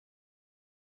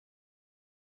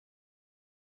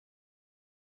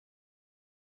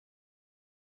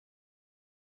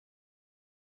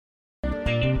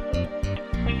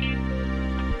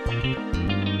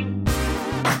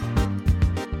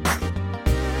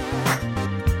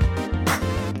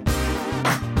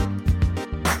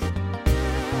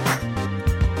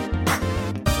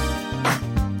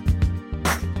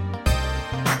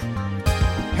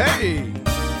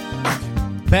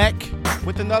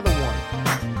another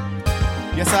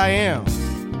one. Yes, I am.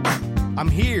 I'm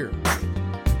here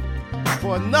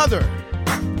for another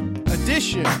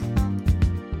edition.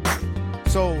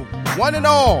 So, one and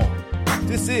all,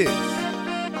 this is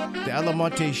the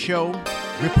Alamonte Show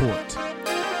Report.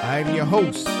 I am your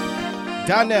host,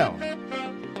 Donnell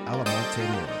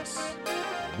Alamonte Morris.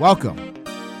 Welcome.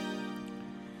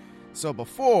 So,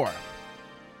 before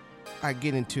I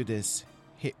get into this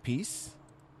hit piece,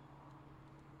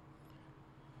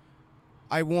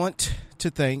 I want to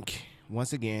thank,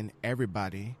 once again,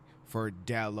 everybody for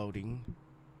downloading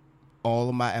all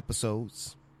of my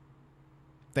episodes.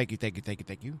 Thank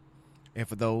you. And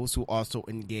for those who also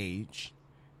engage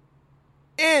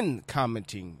in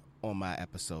commenting on my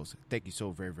episodes, thank you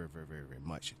so very, very, very, very, very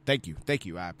much. Thank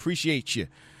you. I appreciate you.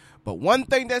 But one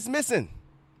thing that's missing,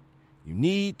 you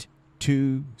need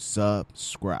to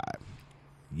subscribe.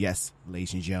 Yes,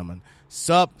 ladies and gentlemen,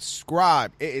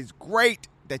 subscribe. It is great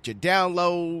that you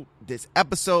download this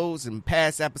episodes and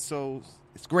past episodes.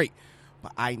 It's great.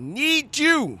 But I need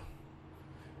you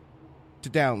to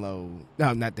download.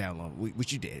 No, not download,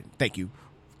 which you did. Thank you.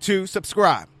 To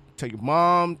subscribe. Tell your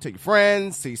mom, tell your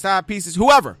friends, tell your side pieces,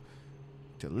 whoever,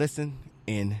 to listen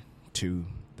in to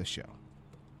the show.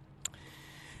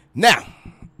 Now,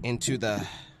 into the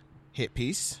hit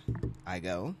piece I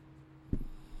go.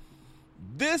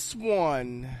 This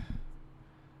one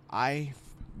I've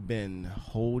been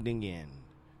holding in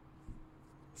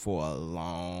for a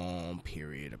long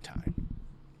period of time.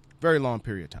 Very long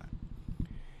period of time.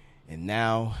 And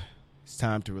now it's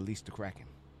time to release the Kraken.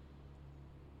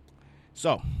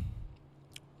 So,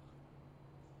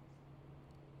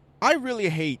 I really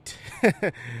hate.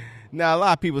 Now, a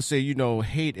lot of people say,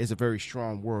 hate is a very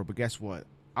strong word. But guess what?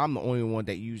 I'm the only one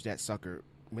that used that sucker.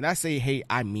 When I say hate,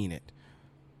 I mean it.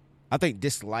 I think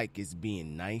dislike is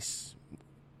being nice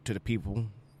to the people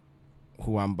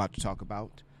who I'm about to talk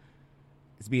about.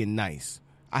 It's being nice.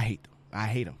 I hate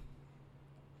them.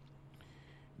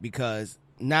 Because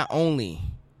not only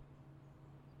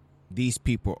these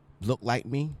people look like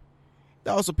me,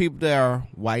 there are also people that are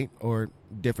white or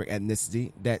different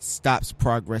ethnicity that stops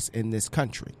progress in this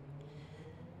country.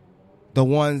 The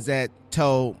ones that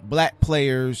tell black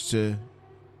players to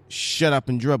shut up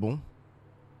and dribble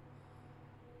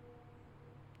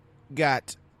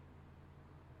got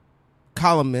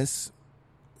columnists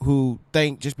who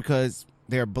think just because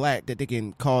they're black that they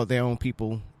can call their own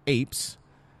people apes.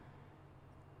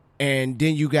 And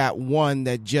then you got one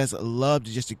that just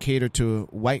loves just to cater to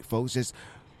white folks.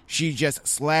 She just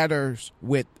slathers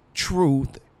with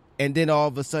truth, and then all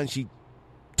of a sudden she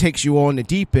takes you on the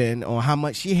deep end on how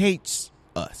much she hates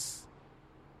us,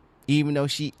 even though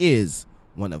she is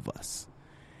one of us.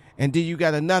 And then you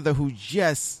got another who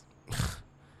just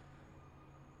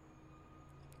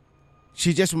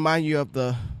she just reminds you of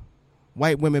the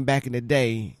white women back in the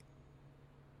day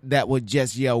that would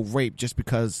just yell rape just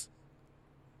because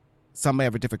somebody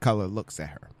of a different color looks at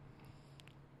her.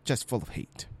 Just full of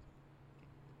hate.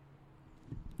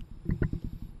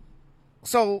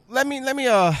 So let me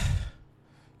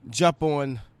jump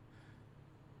on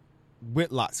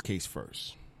Whitlock's case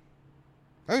first.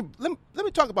 Let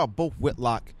me talk about both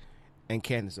Whitlock and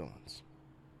Candace Owens.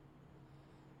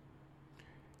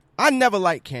 I never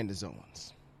liked Candace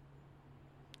Owens.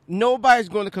 Nobody's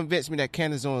going to convince me that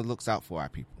Candace Owens looks out for our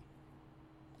people.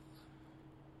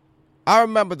 I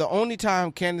remember the only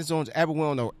time Candace Owens ever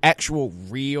went on an actual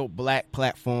real black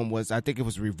platform was, I think it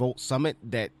was Revolt Summit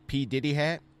that P. Diddy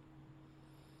had.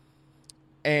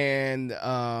 And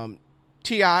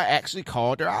T.I. actually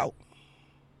called her out.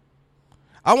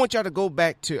 I want y'all to go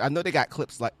back to, I know they got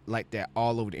clips like that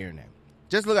all over the internet.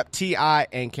 Just look up T.I.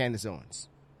 and Candace Owens.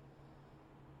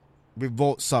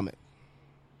 Revolt Summit.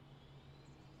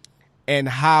 And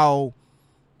how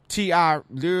T.I.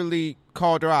 literally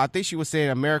called her out. I think she was saying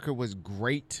America was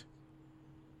great.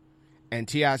 And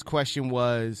T.I.'s question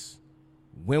was,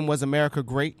 when was America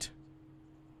great?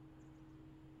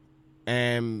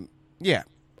 And yeah,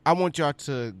 I want y'all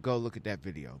to go look at that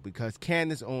video because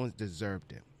Candace Owens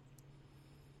deserved it.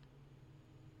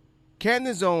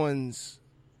 Candace Owens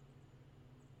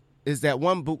is that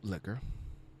one bootlicker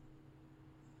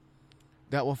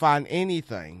that will find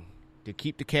anything to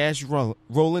keep the cash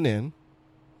rolling in.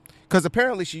 Because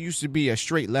apparently she used to be a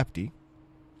straight lefty.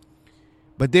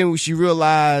 But then when she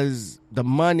realized the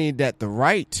money that the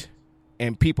right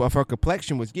and people of her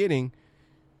complexion was getting,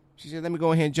 she said, let me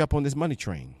go ahead and jump on this money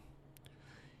train.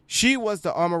 She was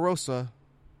the Omarosa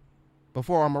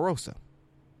before Omarosa.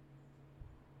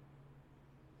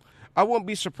 I wouldn't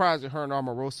be surprised if her and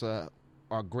Omarosa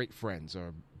are great friends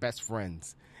or best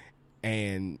friends.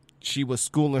 And she was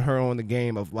schooling her on the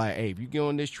game of like, hey, if you get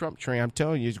on this Trump train, I'm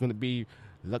telling you, it's going to be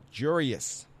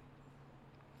luxurious.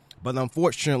 But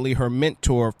unfortunately, her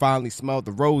mentor finally smelled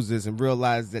the roses and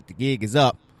realized that the gig is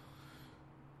up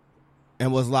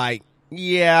and was like,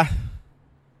 yeah,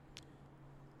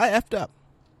 I effed up.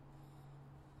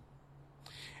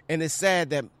 And it's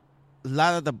sad that a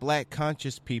lot of the black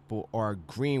conscious people are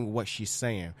agreeing with what she's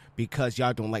saying because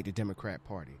y'all don't like the Democrat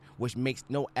Party, which makes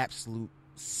no absolute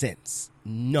sense.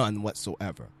 None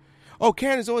whatsoever. Oh,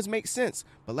 Candace always makes sense.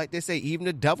 But like they say, even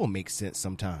the devil makes sense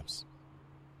sometimes.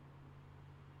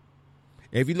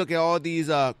 If you look at all these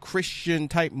Christian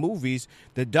type movies,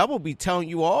 the devil be telling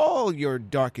you all your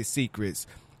darkest secrets,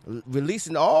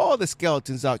 releasing all the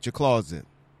skeletons out your closet.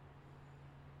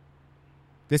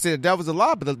 They say the devil's a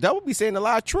lie, but the devil be saying a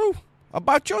lot of truth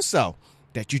about yourself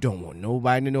that you don't want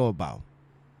nobody to know about.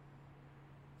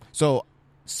 So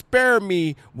spare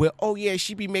me with, oh yeah,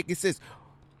 she be making sense.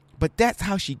 But that's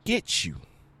how she gets you.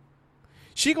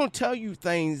 She gonna tell you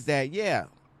things that, yeah,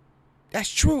 that's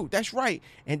true, that's right.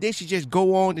 And then she just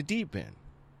go on the deep end.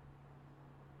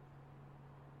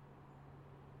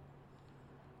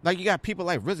 Like you got people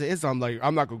like Rizza Islam, like,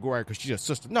 I'm not gonna go at her because she's a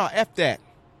sister. No, F that.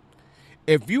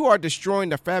 If you are destroying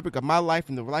the fabric of my life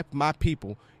and the life of my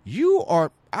people,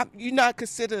 you're not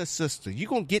considered a sister. You're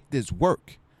going to get this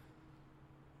work.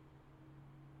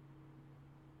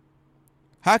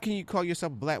 How can you call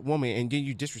yourself a black woman and then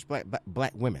you disrespect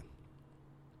black women?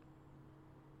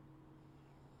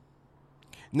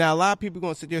 Now, a lot of people are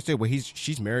going to sit there and say, well,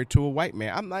 she's married to a white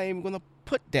man. I'm not even going to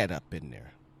put that up in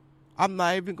there. I'm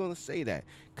not even going to say that.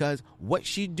 Because what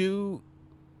she do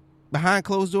behind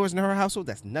closed doors in her household,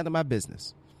 that's none of my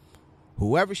business.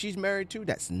 Whoever she's married to,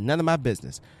 that's none of my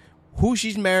business. Who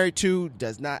she's married to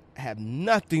does not have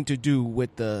nothing to do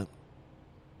with the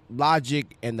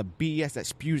logic and the BS that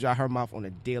spews out her mouth on a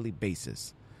daily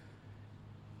basis.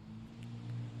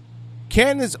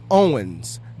 Candace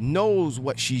Owens knows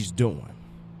what she's doing.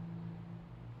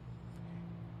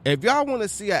 If y'all want to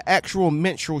see an actual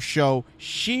minstrel show,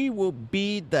 she will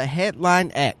be the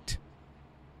headline act.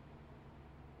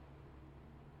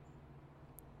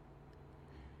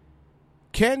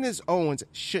 Candace Owens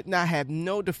should not have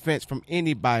no defense from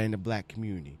anybody in the black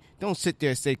community. Don't sit there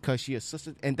and say because she a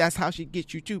sister, and that's how she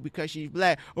gets you too, because she's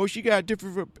black. Oh, she got a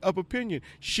different of opinion.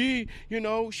 She's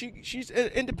an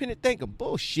independent thinker.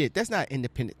 Bullshit. That's not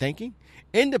independent thinking.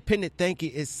 Independent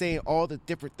thinking is saying all the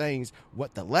different things,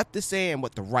 what the left is saying,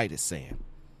 what the right is saying.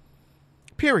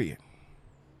 Period.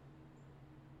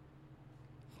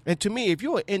 And to me, if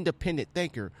you're an independent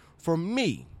thinker, for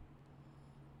me,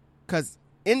 because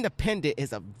independent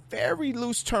is a very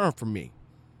loose term for me.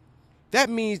 That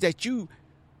means that you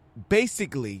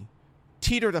basically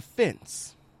teeter the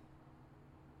fence.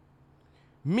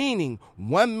 Meaning,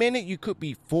 1 minute you could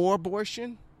be for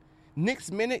abortion,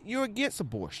 next minute you're against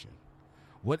abortion.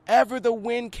 Whatever the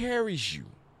wind carries you,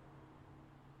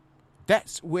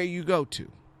 that's where you go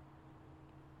to.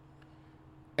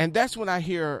 And that's when I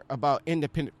hear about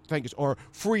independent thinkers or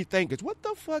free thinkers. What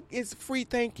the fuck is free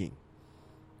thinking?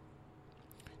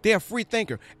 They're a free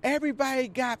thinker. Everybody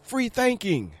got free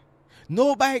thinking.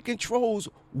 Nobody controls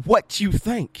what you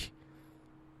think.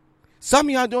 Some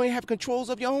of y'all don't even have controls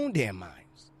of your own damn minds.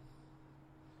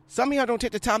 Some of y'all don't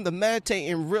take the time to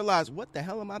meditate and realize, what the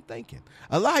hell am I thinking?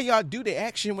 A lot of y'all do the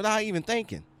action without even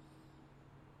thinking.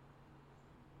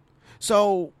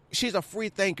 So she's a free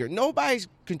thinker. Nobody's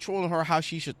controlling her how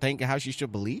she should think and how she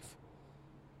should believe.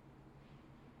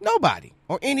 Nobody.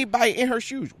 Or anybody in her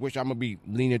shoes, which I'm going to be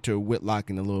leaning to Whitlock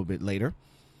in a little bit later.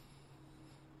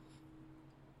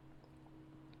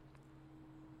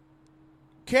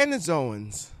 Candace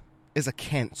Owens is a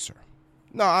cancer.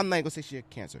 No, I'm not going to say she's a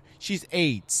cancer. She's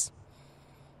AIDS.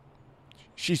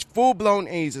 She's full-blown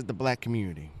AIDS of the black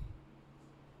community.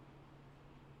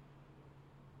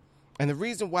 And the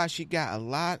reason why she got a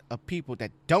lot of people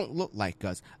that don't look like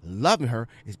us loving her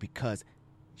is because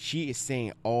she is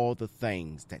saying all the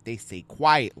things that they say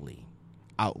quietly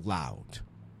out loud.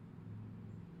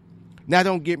 Now,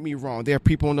 don't get me wrong. There are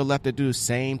people on the left that do the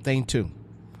same thing, too.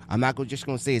 I'm not just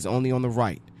going to say it's only on the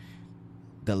right.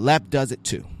 The left does it,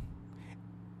 too.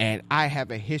 And I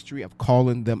have a history of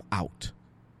calling them out.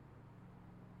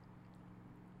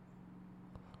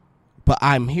 But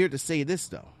I'm here to say this,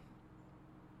 though.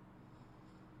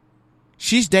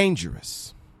 She's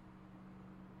dangerous.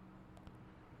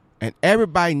 And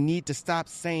everybody need to stop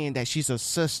saying that she's a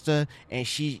sister and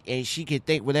she can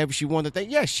think whatever she wants to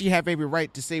think. Yes, she have every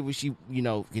right to say what she,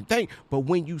 can think. But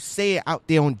when you say it out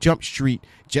there on Jump Street,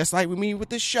 just like with me with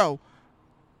this show,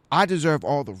 I deserve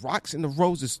all the rocks and the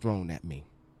roses thrown at me.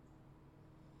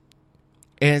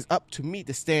 And it's up to me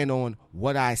to stand on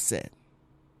what I said.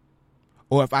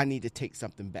 Or if I need to take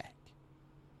something back.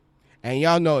 And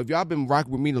y'all know, if y'all been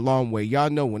rocking with me the long way, y'all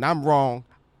know when I'm wrong,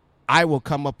 I will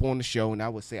come up on the show and I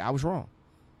will say I was wrong.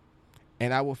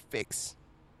 And I will fix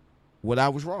what I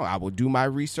was wrong. I will do my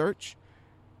research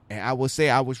and I will say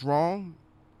I was wrong.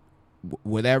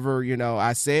 Whatever,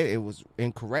 I said, it was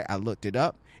incorrect. I looked it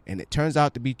up and it turns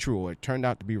out to be true or it turned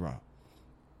out to be wrong.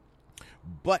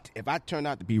 But if I turn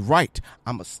out to be right,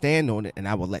 I'm going to stand on it and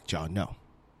I will let y'all know.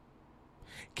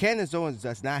 Candace Owens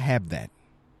does not have that.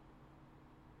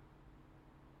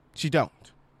 She don't.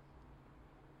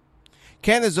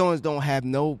 Candace Owens don't have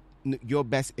your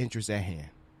best interest at hand.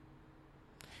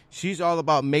 She's all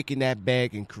about making that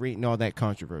bag and creating all that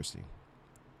controversy.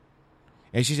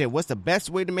 And she said, what's the best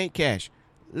way to make cash?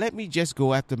 Let me just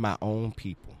go after my own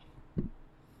people.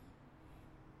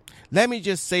 Let me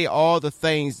just say all the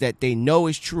things that they know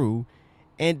is true,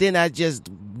 and then I just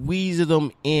weasel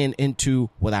them into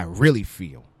what I really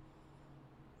feel.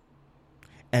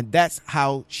 And that's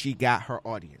how she got her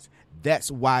audience.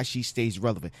 That's why she stays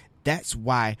relevant. That's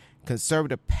why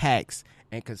conservative PACs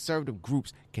and conservative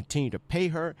groups continue to pay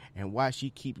her, and why she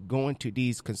keeps going to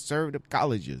these conservative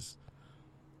colleges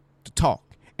to talk.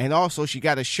 And also, she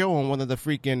got a show on one of the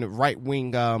freaking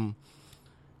right-wing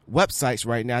websites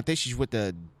right now. I think she's with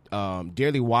the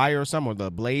Daily Wire or something, or the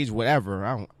Blaze,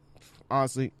 whatever. I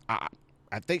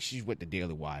think she's with the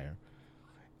Daily Wire.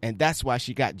 And that's why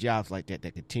she got jobs like that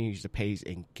continues to pay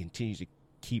and continues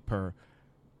to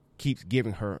keeps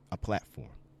giving her a platform.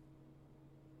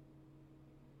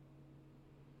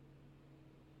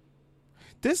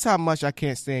 This is how much I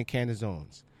can't stand Candace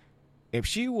Owens. If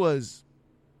she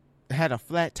had a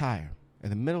flat tire in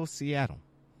the middle of Seattle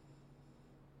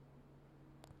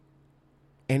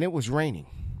and it was raining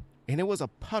and it was a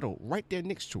puddle right there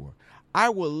next to her, I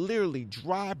will literally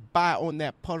drive by on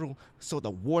that puddle so the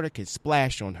water can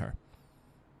splash on her.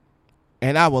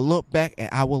 And I will look back and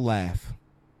I will laugh.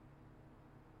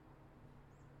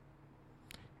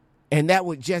 And that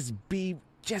would just be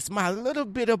my little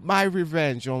bit of my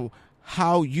revenge on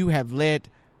how you have led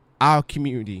our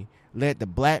community, led the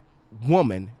black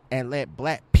woman, and led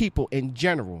black people in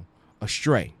general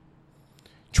astray.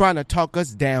 Trying to talk us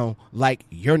down like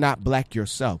you're not black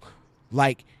yourself.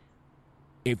 Like,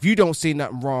 if you don't see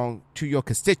nothing wrong to your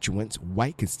constituents,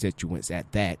 white constituents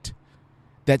at that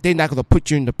they're not going to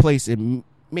put you into place and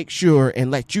make sure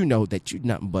and let you know that you're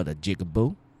nothing but a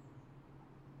jigaboo.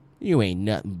 You ain't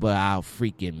nothing but our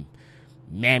freaking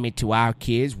mammy to our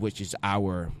kids, which is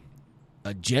our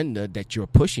agenda that you're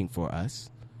pushing for us.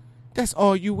 That's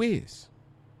all you is.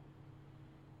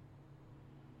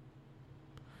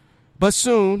 But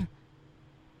soon,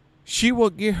 she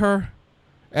will get her,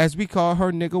 as we call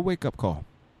her, nigga wake-up call.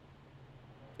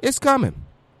 It's coming.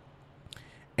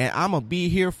 And I'm going to be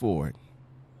here for it.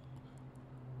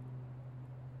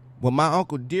 With my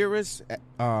Uncle Dearest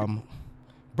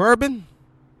bourbon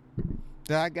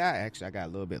that I got. Actually, I got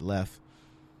a little bit left.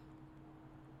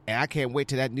 And I can't wait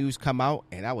till that news come out.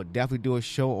 And I will definitely do a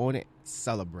show on it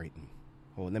celebrating.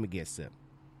 Hold on, let me get a sip.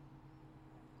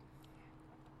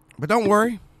 But don't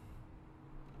worry.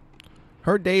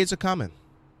 Her days are coming.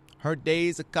 Her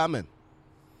days are coming.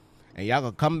 And y'all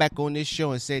gonna come back on this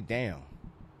show and say, damn,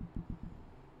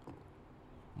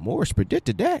 Morris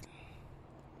predicted that.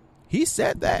 He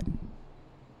said that.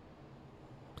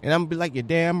 And I'm gonna be like, you're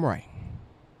damn right.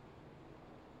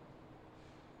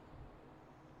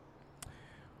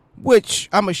 Which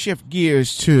I'm gonna shift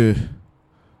gears to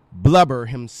Blubber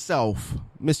himself,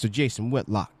 Mr. Jason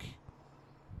Whitlock.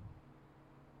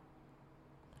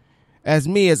 As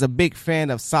a big fan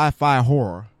of sci-fi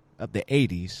horror of the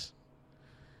 80s,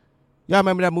 y'all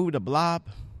remember that movie, The Blob?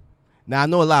 Now, I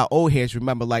know a lot of old heads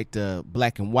remember like the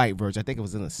black and white version. I think it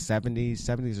was in the 70s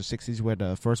or 60s where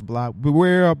the first Blob,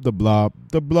 beware of the blob,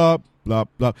 blob,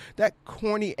 blob. That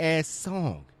corny ass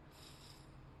song.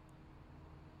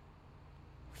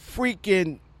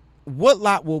 Freaking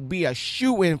Whitlock will be a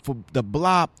shoe-in for the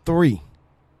Blob 3.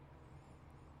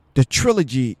 The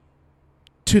trilogy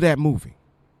to that movie.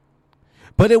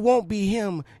 But it won't be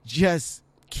him just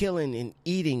killing and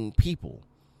eating people.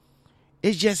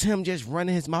 It's just him just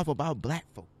running his mouth about black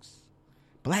folks,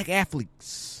 black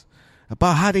athletes,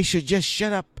 about how they should just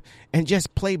shut up and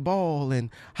just play ball, and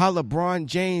how LeBron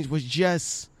James was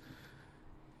just,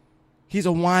 he's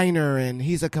a whiner and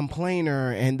he's a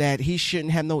complainer, and that he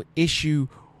shouldn't have no issue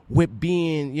with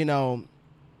being,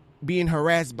 being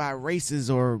harassed by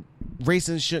racists, or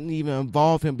racism shouldn't even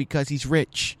involve him because he's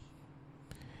rich.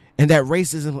 And that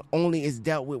racism only is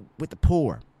dealt with the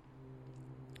poor.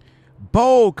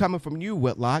 Bold coming from you,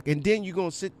 Whitlock, and then you're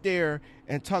gonna sit there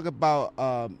and talk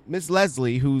about Miss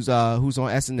Leslie, who's on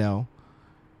SNL.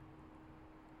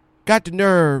 Got the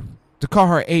nerve to call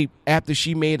her ape after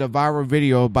she made a viral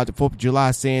video about the 4th of July,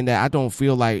 saying that I don't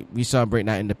feel like we celebrating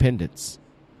our independence.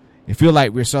 I feel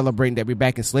like we're celebrating that we're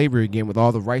back in slavery again, with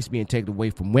all the rights being taken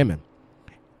away from women,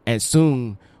 and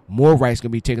soon more rights gonna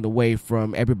be taken away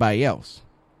from everybody else.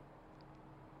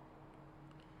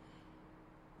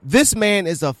 This man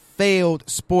is a failed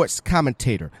sports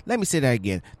commentator. Let me say that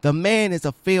again. The man is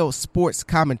a failed sports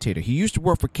commentator. He used to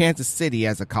work for Kansas City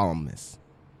as a columnist.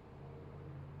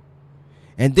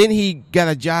 And then he got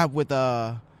a job with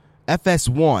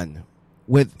FS1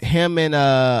 with him and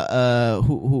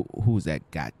who's that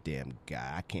goddamn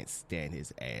guy? I can't stand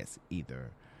his ass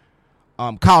either.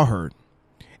 Cowherd.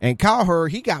 And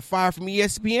Cowherd, he got fired from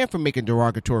ESPN for making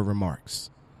derogatory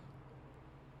remarks.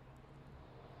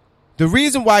 The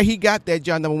reason why he got that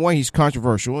job, number one, he's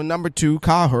controversial. And number two,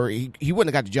 Cowherd, he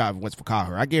wouldn't have got the job if it wasn't for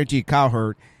Cowherd. I guarantee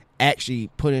Cowherd actually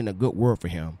put in a good word for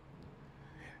him.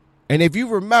 And if you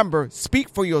remember, Speak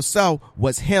for Yourself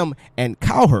was him and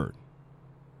Cowherd.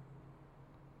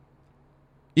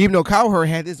 Even though Cowherd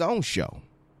had his own show.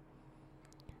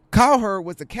 Cowherd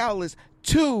was the catalyst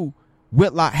to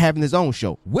Whitlock having his own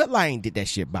show. Whitlock ain't did that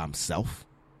shit by himself.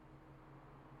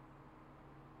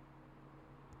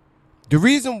 The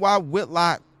reason why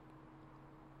Whitlock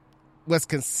was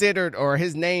considered, or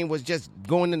his name was just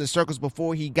going in the circles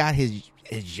before he got his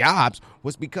jobs,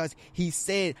 was because he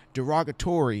said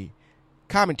derogatory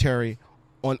commentary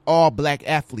on all black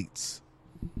athletes.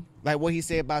 Like what he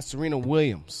said about Serena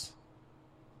Williams.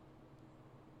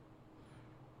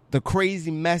 The crazy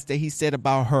mess that he said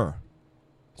about her.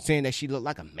 Saying that she looked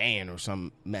like a man or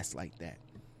some mess like that.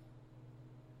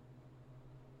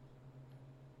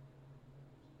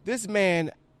 This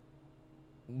man,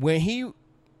 when he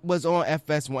was on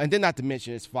FS1, and then not to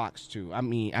mention it's Fox too. I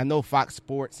mean, I know Fox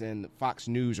Sports and Fox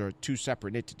News are two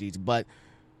separate entities, but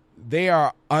they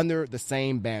are under the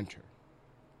same banter.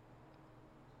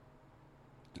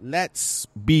 Let's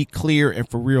be clear and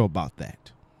for real about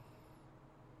that.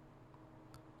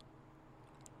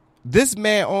 This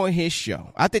man on his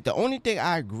show, I think the only thing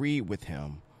I agreed with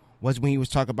him was when he was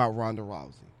talking about Ronda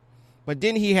Rousey. But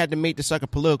then he had to make the sucker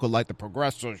political, like the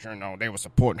progressives, they were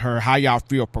supporting her. How y'all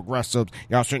feel, progressives?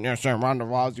 Y'all sitting there saying Ronda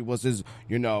Rousey was his,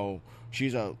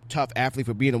 she's a tough athlete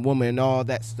for being a woman and all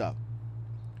that stuff.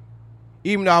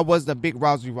 Even though I wasn't a big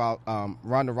Ronda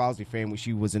Rousey fan when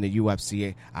she was in the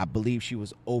UFC, I believe she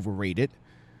was overrated.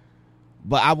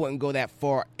 But I wouldn't go that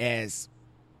far as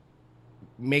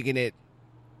making it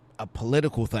a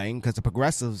political thing, because the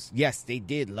progressives, yes, they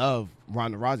did love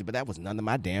Ronda Rousey, but that was none of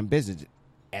my damn business.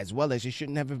 As well as it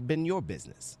shouldn't have been your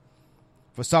business.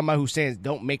 For somebody who says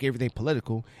don't make everything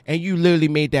political, and you literally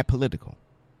made that political.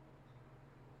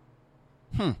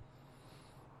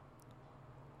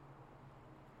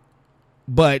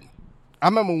 But I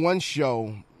remember one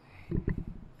show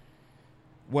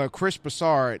where Chris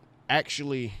Broussard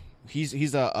actually, he's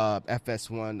a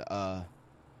FS1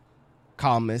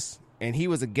 columnist, and he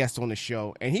was a guest on the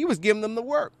show, and he was giving them the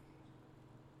work.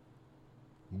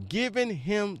 Giving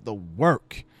him the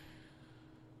work.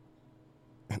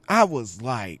 And I was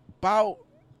like, about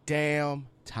damn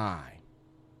time.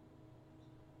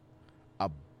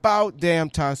 About damn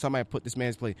time somebody put this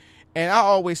man's place. And I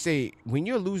always say, when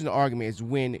you're losing an argument is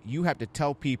when you have to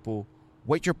tell people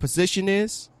what your position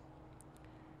is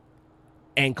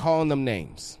and calling them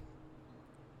names.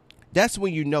 That's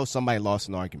when you know somebody lost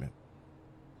an argument.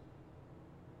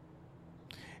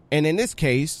 And in this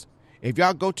case, if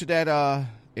y'all go to that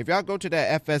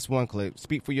FS1 clip,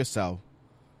 Speak for Yourself,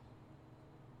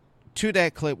 to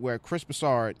that clip where Chris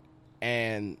Broussard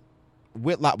and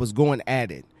Whitlock was going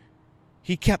at it,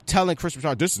 he kept telling Chris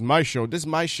Broussard, this is my show, this is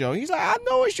my show. He's like, I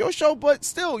know it's your show, but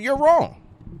still, you're wrong.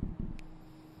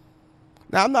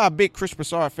 Now, I'm not a big Chris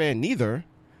Broussard fan neither,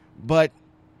 but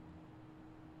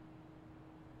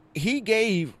he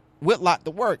gave Whitlock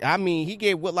the work. I mean, he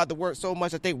gave Whitlock the work so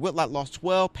much, I think Whitlock lost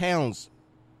 12 pounds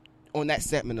on that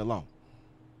segment alone.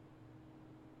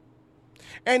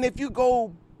 And if you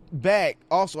go back,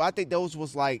 also, I think those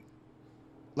was like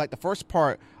the first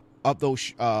part of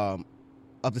those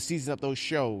of the season of those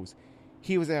shows,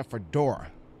 he was in a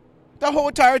fedora the whole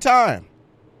entire time.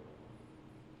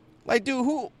 Like, dude,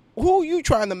 who you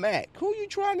trying to mac? Who you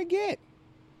trying to get?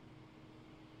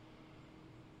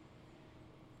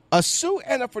 A suit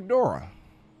and a fedora.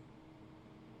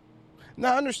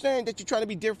 Now, I understand that you're trying to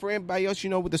be different from everybody else,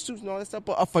 with the suits and all that stuff,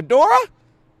 but a fedora?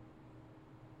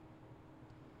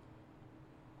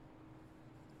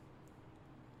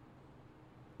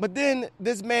 But then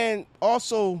this man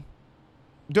also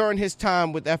during his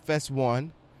time with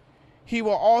FS1, he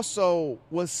will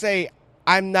say,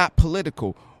 I'm not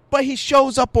political. But he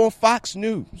shows up on Fox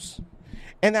News.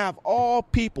 And out of all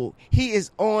people, he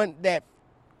is on that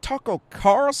Tucker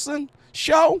Carlson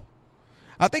show.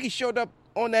 I think he showed up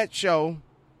on that show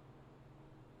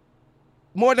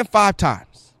more than 5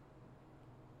 times.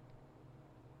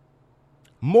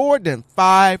 More than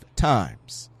 5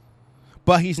 times.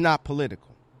 But he's not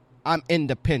political. I'm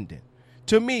independent.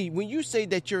 To me, when you say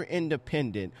that you're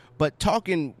independent, but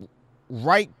talking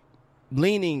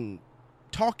right-leaning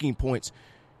talking points,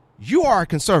 you are a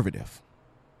conservative.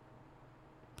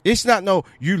 It's not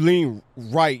you lean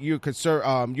right, you're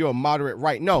a moderate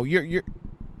right. No, you're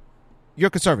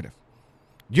conservative.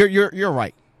 You're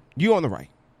right. You on the right.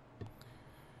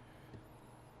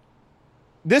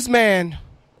 This man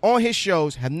on his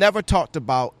shows have never talked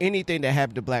about anything that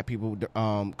happened to black people.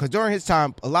 Because during his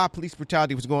time, a lot of police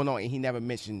brutality was going on, and he never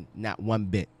mentioned not one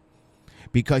bit.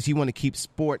 Because he want to keep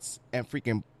sports and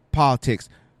freaking politics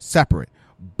separate.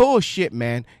 Bullshit,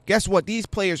 man. Guess what? These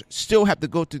players still have to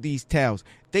go through these towns.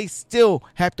 They still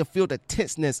have to feel the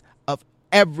tenseness of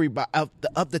everybody, of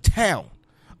the town,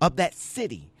 of that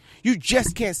city. You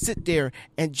just can't sit there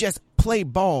and just play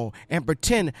ball and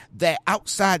pretend that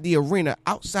outside the arena,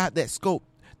 outside that scope,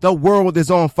 the world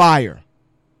is on fire.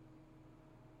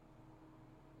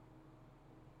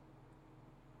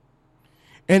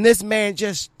 And this man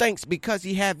just thinks because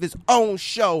he has his own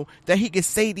show that he can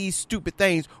say these stupid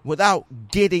things without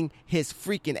getting his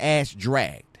freaking ass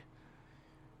dragged.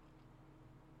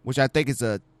 Which I think is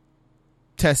a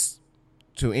test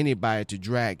to anybody to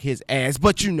drag his ass.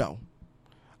 But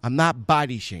I'm not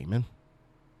body shaming.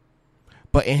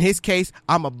 But in his case,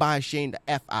 I'm going to body shame the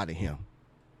F out of him.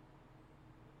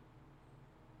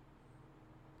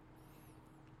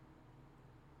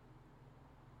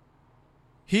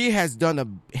 He has done a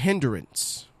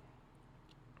hindrance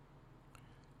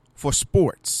for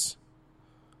sports,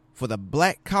 for the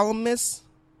black columnists,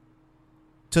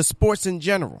 to sports in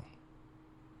general.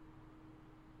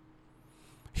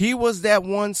 He was that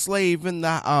one slave in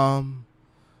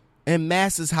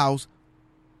Massa's house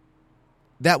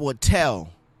that would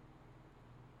tell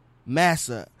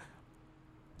Massa,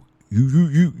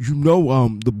 LeBron,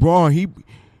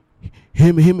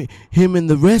 him and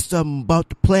the rest of them about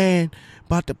to plan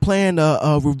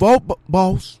a revolt,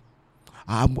 boss.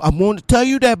 I want to tell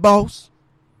you that, boss.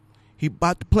 He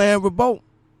about to plan revolt.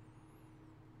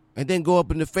 And then go up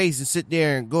in the face and sit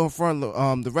there and go in front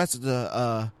of the rest of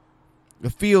the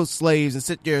field slaves and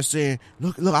sit there saying,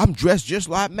 look, I'm dressed just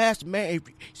like Master, man.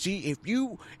 If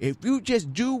you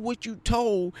just do what you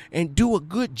told and do a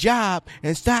good job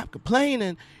and stop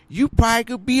complaining, you probably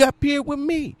could be up here with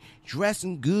me,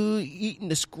 dressing good, eating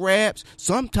the scraps.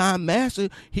 Sometime Master,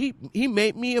 he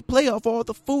made me a plate of all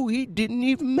the food he didn't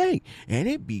even make, and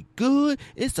it'd be good.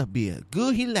 It'll be a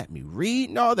good. He let me read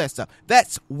and all that stuff.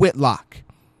 That's Whitlock.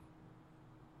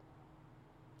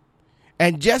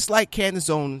 And just like Candace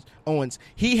Owens,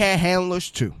 he had handlers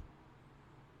too.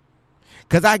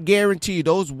 Because I guarantee you,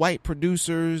 those white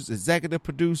producers, executive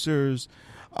producers,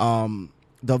 the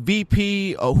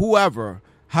VP or whoever,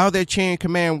 how their chain of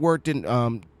command worked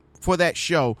for that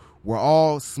show were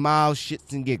all smiles,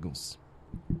 shits, and giggles.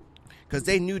 Because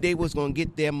they knew they was going to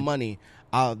get their money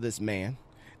out of this man.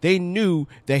 They knew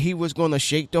that he was going to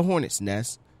shake the hornet's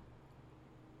nest.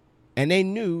 And they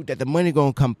knew that the money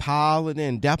going to come piling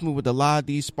in, definitely with a lot of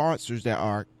these sponsors that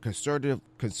are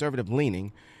conservative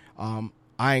leaning.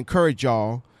 I encourage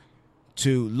y'all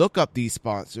to look up these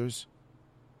sponsors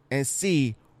and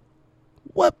see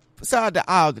what side of the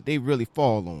aisle that they really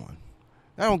fall on.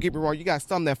 Now, don't get me wrong, you got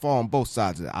some that fall on both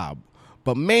sides of the aisle.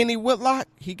 But mainly Whitlock,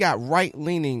 he got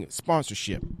right-leaning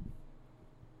sponsorship.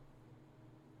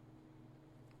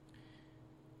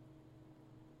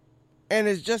 And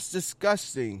it's just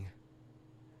disgusting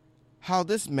how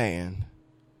this man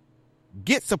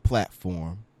gets a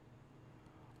platform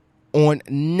on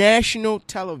national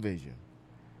television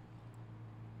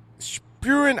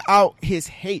spewing out his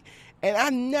hate. And I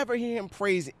never hear him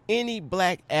praise any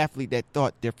black athlete that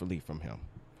thought differently from him.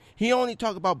 He only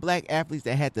talk about black athletes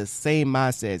that had the same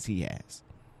mindset as he has.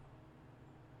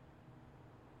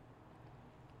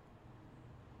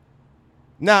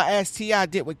 Now, as T.I.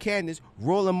 did with Candace,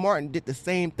 Roland Martin did the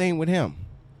same thing with him.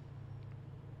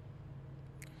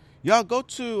 Y'all go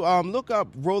to look up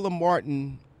Roland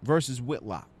Martin versus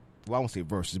Whitlock. Well, I won't say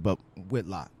versus, but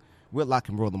Whitlock. Whitlock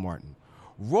and Roland Martin.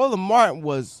 Roland Martin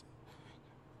was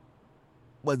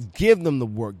giving them the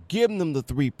work, giving them the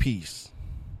 3-piece.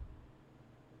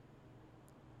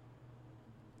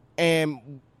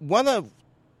 And one of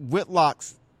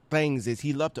Whitlock's things is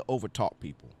he loved to overtalk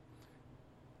people.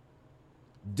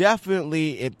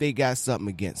 definitely if they got something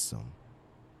against him.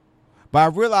 But I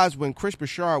realized when Chris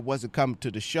Bouchard wasn't coming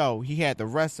to the show, he had the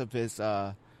rest of his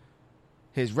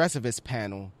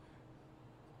panel,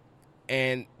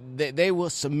 and they will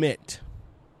submit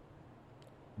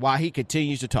while he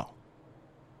continues to talk.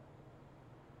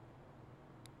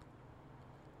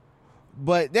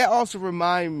 But that also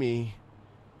reminded me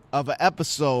of an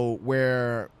episode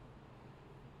where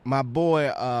my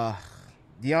boy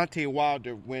Deontay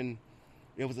Wilder, when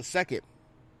it was a second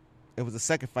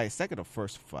fight, second or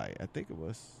first fight, I think it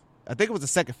was the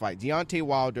second fight, Deontay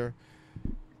Wilder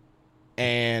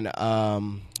and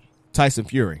Tyson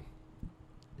Fury,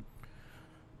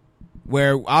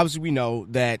 where obviously we know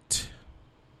that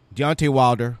Deontay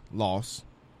Wilder lost.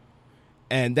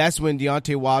 And that's when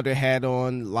Deontay Wilder had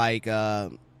on like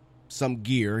some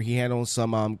gear. He had on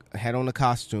a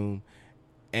costume,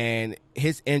 and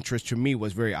his entrance to me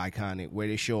was very iconic, where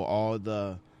they show all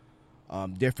the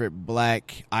different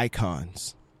black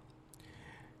icons.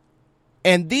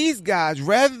 And these guys,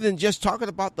 rather than just talking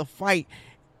about the fight,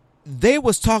 they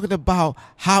was talking about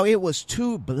how it was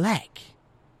too black.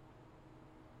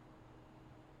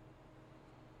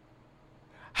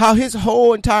 How his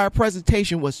whole entire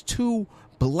presentation was too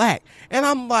black. And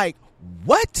I'm like,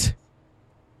 what?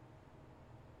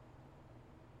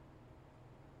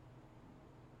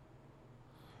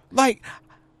 Like,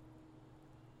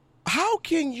 how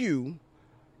can you,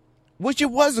 which it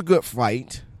was a good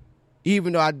fight,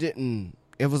 even though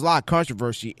it was a lot of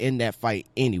controversy in that fight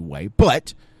anyway,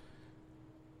 but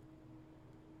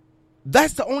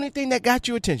that's the only thing that got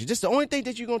your attention. That's the only thing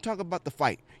that you're going to talk about the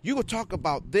fight. You're going to talk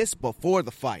about this before the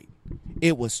fight.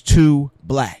 It was too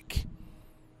black.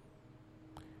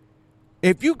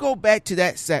 If you go back to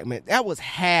that segment, that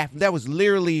was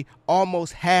literally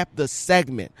almost half the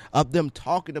segment of them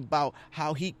talking about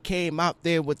how he came out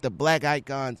there with the black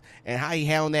icons and how he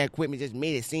had on that equipment just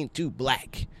made it seem too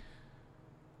black.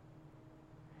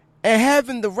 And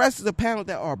having the rest of the panel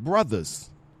that are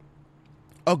brothers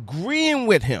agreeing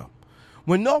with him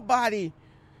when nobody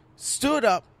stood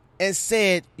up and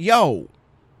said, yo,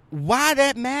 why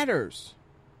that matters.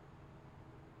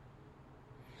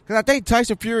 Because I think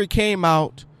Tyson Fury came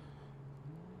out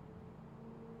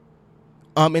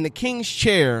in the King's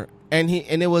Chair, and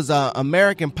it was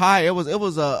American Pie. It was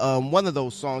one of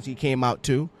those songs he came out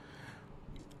to.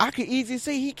 I could easily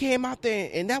say he came out there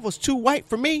and that was too white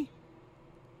for me.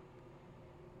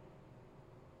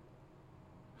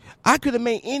 I could have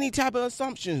made any type of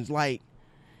assumptions like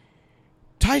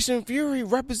Tyson Fury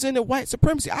represented white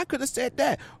supremacy. I could have said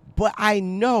that. But I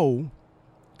know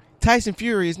Tyson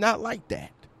Fury is not like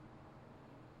that.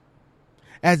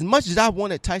 As much as I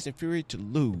wanted Tyson Fury to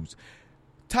lose,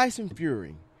 Tyson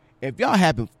Fury, if y'all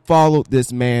haven't followed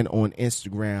this man on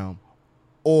Instagram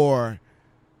or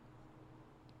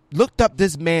looked up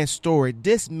this man's story,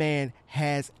 this man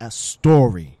has a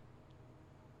story.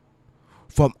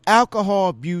 From alcohol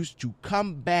abuse to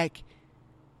come back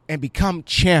and become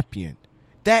champion.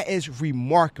 That is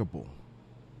remarkable.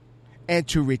 And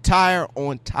to retire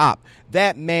on top,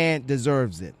 that man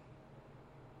deserves it.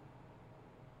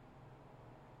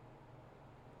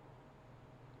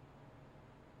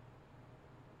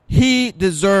 He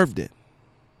deserved it.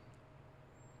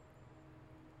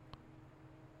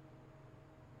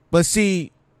 But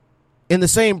see, in the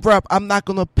same breath, I'm not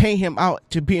going to paint him out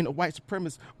to being a white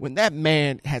supremacist when that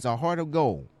man has a heart of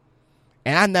gold.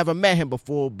 And I never met him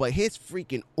before, but his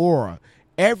freaking aura,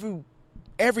 every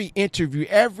interview,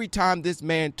 every time this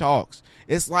man talks,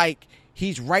 it's like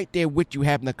he's right there with you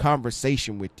having a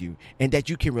conversation with you and that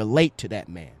you can relate to that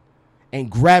man and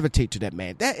gravitate to that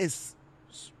man. That is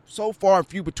so far and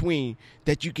few between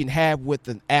that you can have with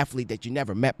an athlete that you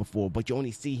never met before, but you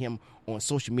only see him on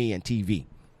social media and TV.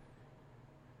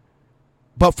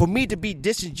 But for me to be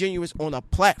disingenuous on a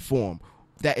platform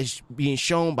that is being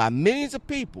shown by millions of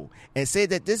people and say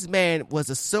that this man was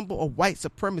a symbol of white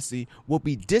supremacy will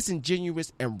be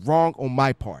disingenuous and wrong on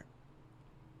my part.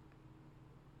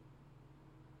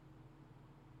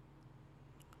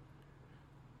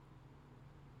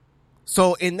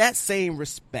 So in that same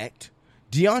respect,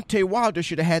 Deontay Wilder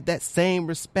should have had that same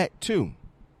respect too.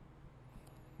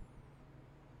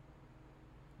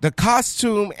 The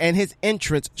costume and his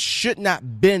entrance should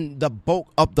not been the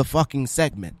bulk of the fucking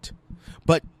segment.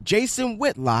 But Jason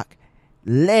Whitlock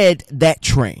led that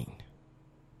train.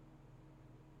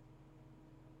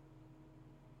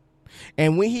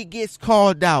 And when he gets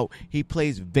called out, he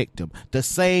plays victim. The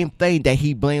same thing that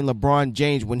he blamed LeBron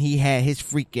James when he had his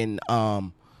freaking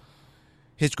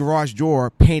his garage door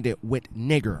painted with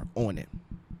nigger on it.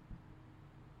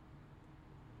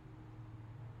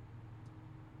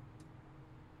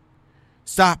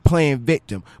 Stop playing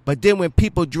victim. But then when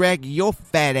people drag your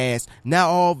fat ass, now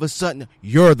all of a sudden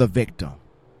you're the victim.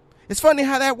 It's funny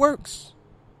how that works.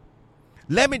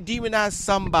 Let me demonize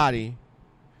somebody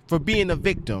for being a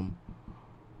victim,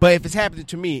 but if it's happening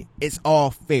to me, it's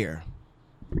all fair.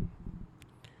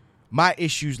 My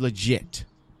issue's legit.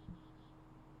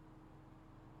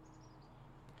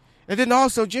 And then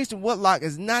also, Jason Whitlock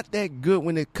is not that good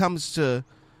when it comes to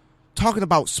talking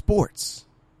about sports.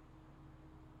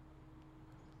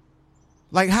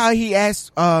 Like how he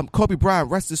asked Kobe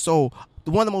Bryant, rest his soul,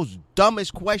 one of the most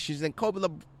dumbest questions, and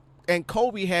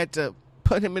Kobe had to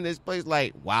put him in his place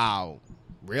like, wow,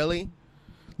 really?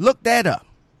 Look that up.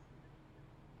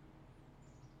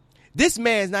 This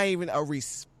man's not even a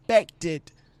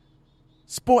respected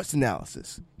sports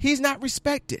analysis. He's not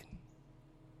respected.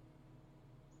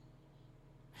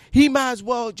 He might as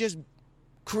well just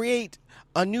create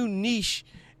a new niche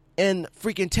in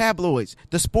freaking tabloids,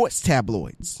 the sports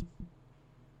tabloids.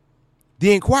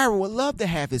 The Inquirer would love to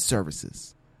have his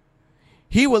services.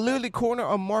 He would literally corner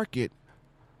a market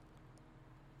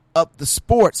of the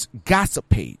sports gossip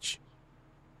page.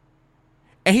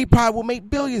 And he probably will make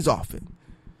billions off it.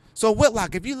 So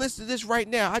Whitlock, if you listen to this right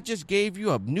now, I just gave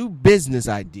you a new business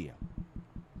idea.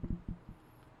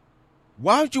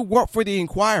 Why don't you work for the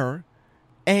Inquirer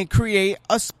and create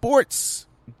a sports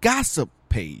gossip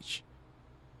page?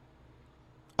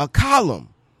 A column.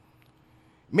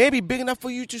 Maybe big enough for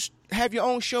you to have your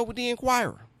own show with the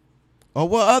Inquirer. Or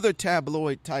what other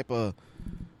tabloid type of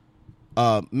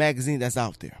magazine that's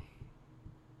out there.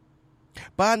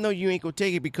 But I know you ain't gonna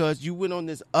take it because you went on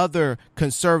this other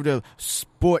conservative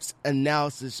sports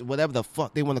analysis, whatever the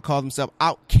fuck they want to call themselves,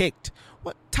 Outkicked.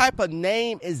 What type of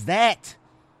name is that?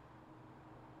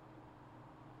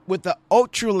 With the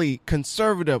ultra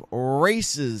conservative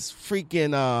racist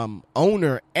freaking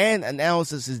owner and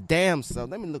analysis his damn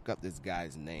self. Let me look up this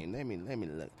guy's name. Let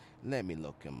me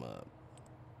look him up.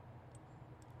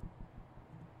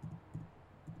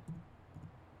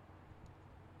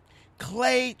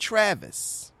 Clay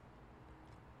Travis,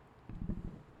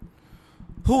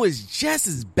 who is just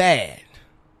as bad,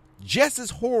 just as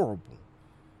horrible.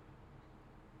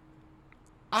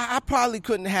 I probably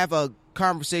couldn't have a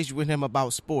conversation with him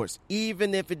about sports,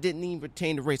 even if it didn't even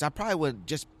pertain to race. I probably would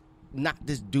just knock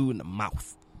this dude in the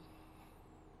mouth.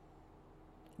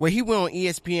 Where he went on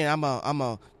ESPN, I'm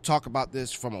a talk about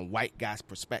this from a white guy's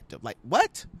perspective. Like,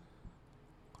 what?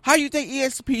 How you think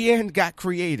ESPN got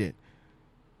created?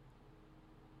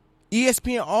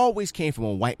 ESPN always came from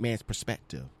a white man's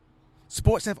perspective.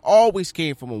 Sports have always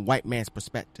came from a white man's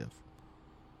perspective.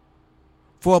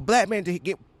 For a black man to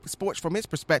get sports from his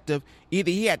perspective,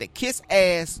 either he had to kiss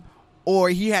ass or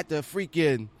he had to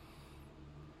freaking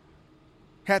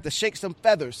shake some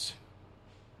feathers.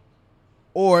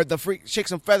 Or shake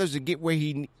some feathers to get where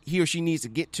he or she needs to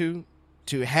get to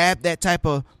have that type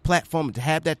of platform, to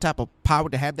have that type of power,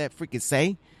 to have that freaking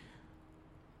say.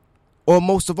 Or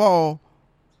most of all,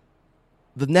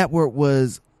 the network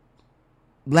was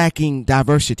lacking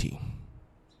diversity.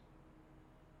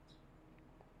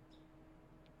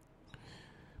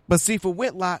 But see, for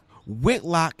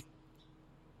Whitlock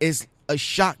is a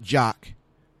shock jock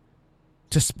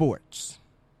to sports.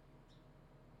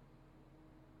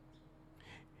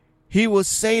 He will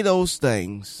say those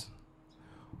things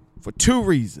for two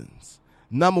reasons.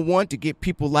 Number one, to get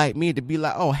people like me to be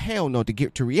like, oh, hell no,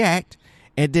 to react.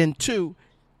 And then two,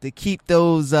 to keep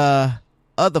those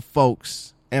other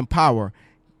folks in power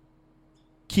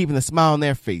keeping a smile on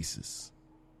their faces.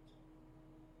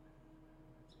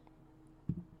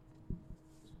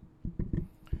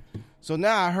 So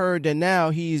now I heard that now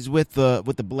he's with the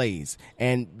Blaze,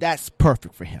 and that's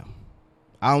perfect for him.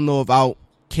 I don't know if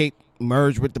Outkick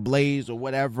merged with the Blaze or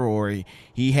whatever, or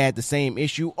he had the same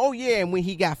issue. Oh yeah, and when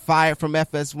he got fired from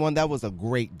FS1, that was a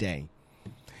great day.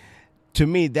 To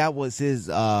me, that was his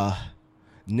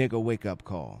nigga wake up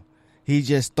call. He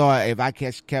just thought if I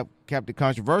kept it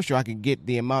controversial, I could get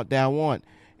the amount that I want.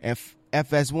 And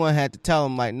FS1 had to tell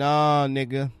him like, nah,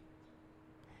 nigga.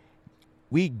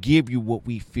 We give you what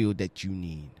we feel that you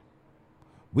need.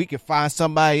 We can find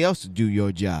somebody else to do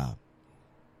your job.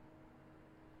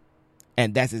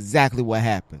 And that's exactly what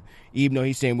happened. Even though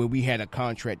he's saying, well, we had a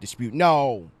contract dispute.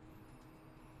 No.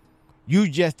 You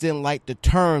just didn't like the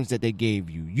terms that they gave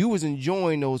you. You was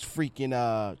enjoying those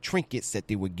freaking trinkets that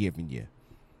they were giving you.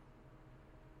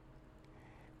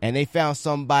 And they found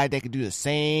somebody that could do the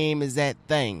same as that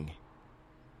thing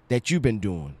that you've been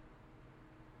doing.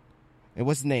 And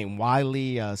what's his name?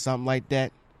 Wiley, something like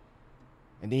that.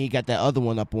 And then he got that other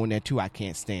one up on there too I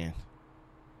can't stand.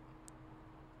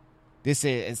 They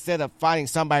said instead of finding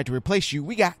somebody to replace you,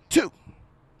 we got two.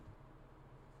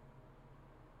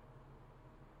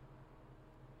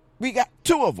 We got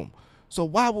 2 of them. So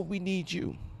why would we need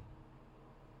you?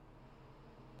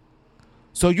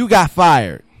 So you got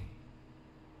fired.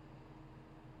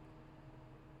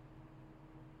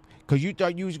 Because you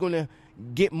thought you was going to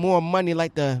get more money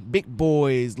like the big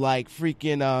boys, like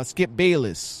freaking Skip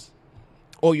Bayless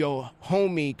or your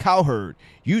homie Cowherd.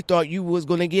 You thought you was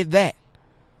going to get that.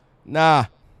 Nah.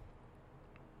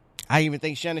 I even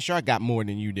think Shannon Sharp got more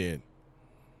than you did.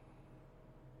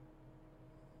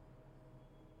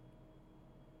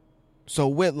 So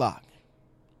Whitlock,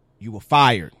 you were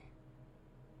fired.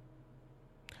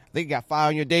 I think you got fired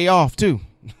on your day off too.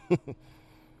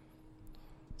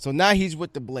 So now he's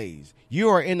with the Blaze. You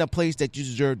are in a place that you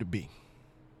deserve to be.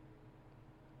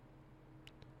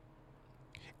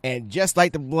 And just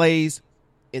like the Blaze,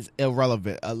 it's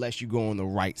irrelevant unless you go on the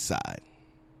right side.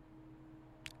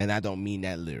 And I don't mean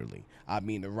that literally. I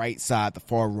mean the right side, the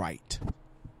far right.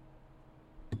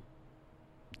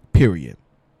 Period.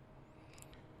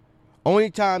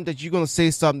 Only time that you're going to say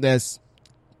something that's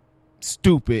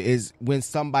stupid is when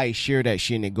somebody share that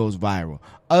shit and it goes viral.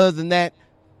 Other than that,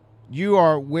 you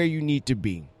are where you need to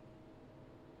be.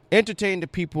 Entertain the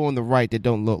people on the right that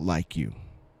don't look like you.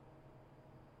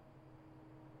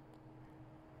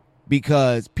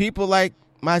 Because people like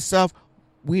myself,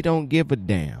 we don't give a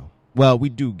damn. Well, we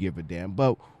do give a damn,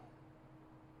 but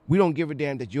we don't give a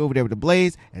damn that you're over there with the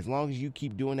Blaze as long as you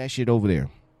keep doing that shit over there.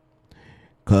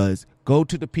 Because go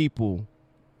to the people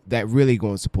that really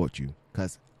going to support you.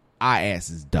 Because our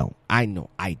asses don't. I know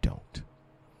I don't.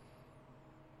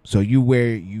 So you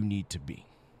where you need to be.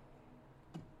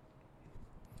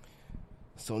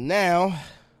 So now,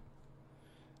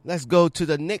 let's go to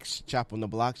the next chop on the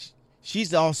block.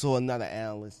 She's also another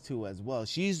analyst too as well.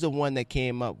 She's the one that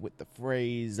came up with the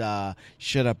phrase,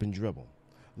 shut up and dribble.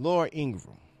 Laura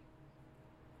Ingraham.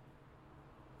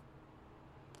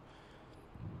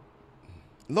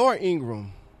 Laura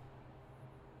Ingraham,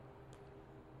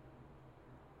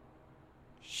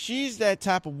 she's that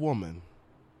type of woman.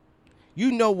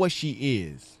 You know what she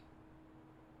is.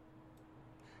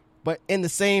 But in the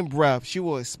same breath, she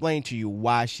will explain to you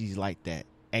why she's like that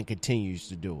and continues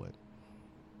to do it.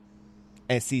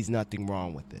 And sees nothing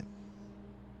wrong with it.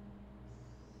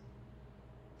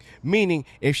 Meaning,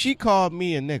 if she called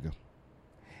me a nigga,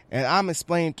 and I'm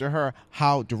explaining to her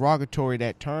how derogatory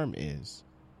that term is,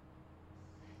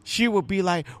 she would be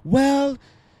like, well,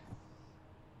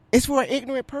 it's for an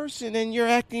ignorant person, and you're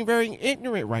acting very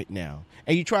ignorant right now.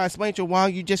 And you try to explain to her, why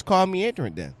you just call me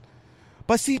ignorant then?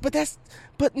 But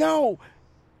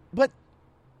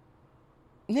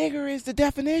nigger is the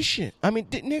definition. I mean,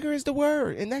 nigger is the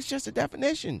word, and that's just a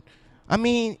definition. I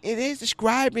mean, it is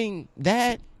describing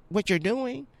what you're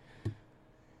doing.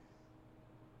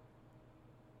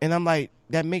 And I'm like,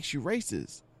 that makes you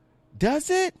racist. Does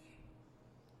it?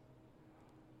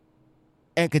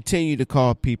 And continue to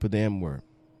call people the M-word.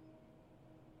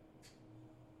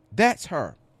 That's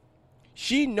her.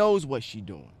 She knows what she's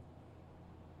doing.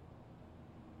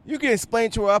 You can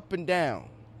explain to her up and down.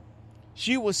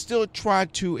 She will still try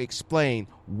to explain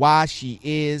why she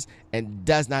is and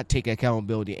does not take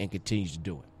accountability and continues to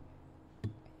do it.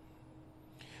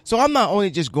 So I'm not only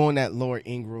just going at Laura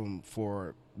Ingraham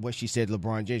for what she said to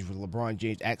LeBron James, but LeBron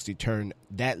James actually turned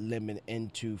that lemon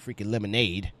into freaking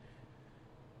lemonade.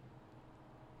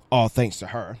 All thanks to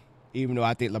her. Even though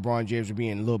I think LeBron James was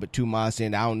being a little bit too modest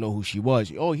saying I don't know who she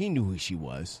was. Oh, he knew who she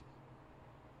was.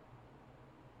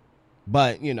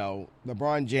 But,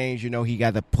 LeBron James, he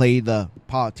got to play the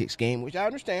politics game, which I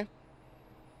understand.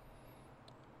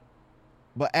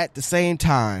 But at the same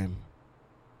time,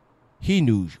 he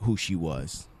knew who she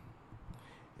was.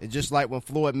 It's just like when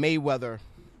Floyd Mayweather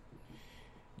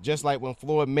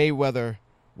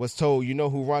was told, you know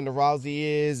who Ronda Rousey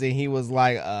is? And he was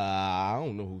like, I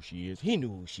don't know who she is. He knew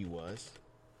who she was.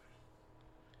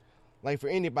 Like for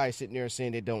anybody sitting there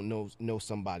saying they don't know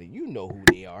somebody, you know who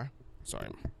they are. Sorry,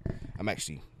 I'm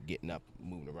actually getting up,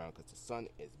 moving around because the sun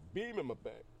is beaming my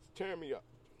back. It's tearing me up.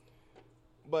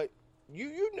 But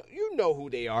you know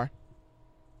who they are.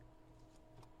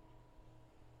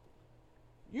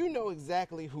 You know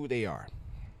exactly who they are.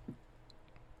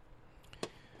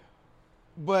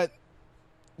 But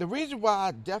the reason why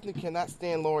I definitely cannot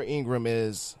stand Laura Ingraham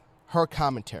is her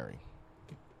commentary.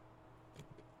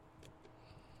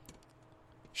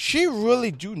 She really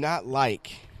do not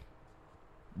like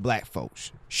black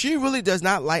folks. She really does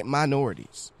not like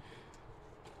minorities.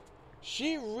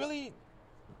 She really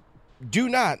do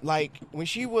not like when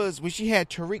she had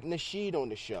Tariq Nasheed on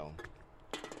the show.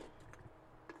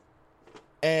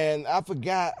 And I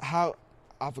forgot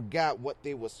what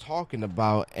they was talking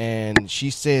about, and she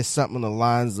said something along the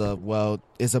lines of, well,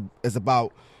 it's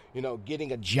about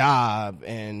getting a job.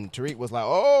 And Tariq was like,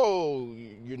 oh,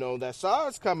 that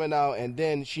song's coming out. And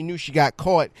then she knew she got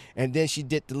caught. And then she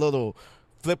did the little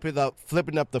flipping up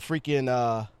the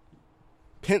freaking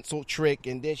pencil trick.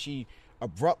 And then she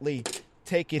abruptly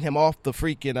taking him off the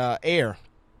freaking air.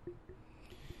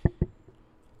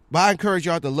 But I encourage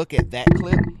y'all to look at that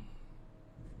clip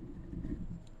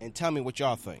and tell me what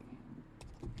y'all think.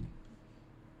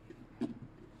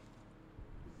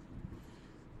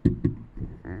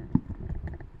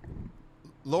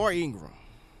 Laura Ingraham,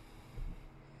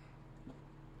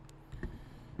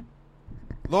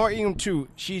 too,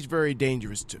 she's very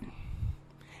dangerous, too.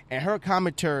 And her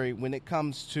commentary when it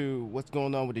comes to what's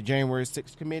going on with the January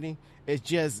 6th committee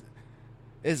is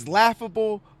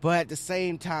laughable, but at the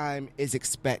same time is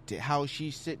expected. How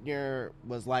she sitting there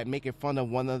was like making fun of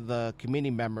one of the committee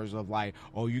members of like,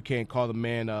 oh, you can't call the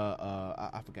man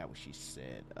I forgot what she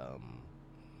said.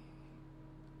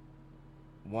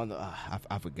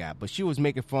 I forgot, but she was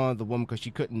making fun of the woman because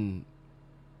she couldn't.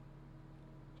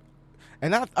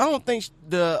 And I don't think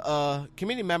the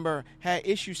committee member had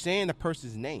issue saying the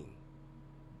person's name.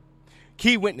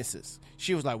 Key witnesses.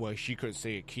 She was like, well, she couldn't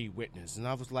say a key witness. And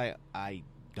I was like, I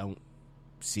don't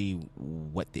see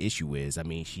what the issue is. I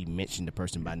mean, she mentioned the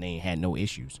person by name, had no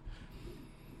issues.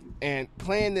 And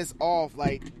playing this off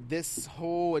like this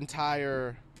whole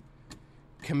entire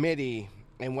committee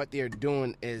and what they're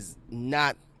doing is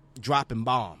not dropping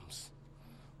bombs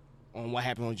on what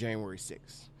happened on January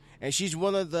 6th. And she's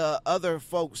one of the other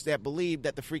folks that believe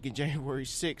that the freaking January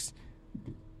 6th,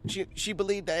 she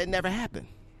believed that it never happened.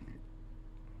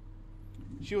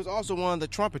 She was also one of the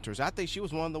trumpeters. I think she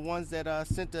was one of the ones that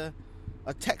sent a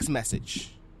text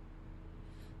message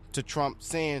to Trump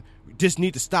saying, this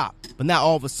need to stop. But now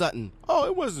all of a sudden, oh,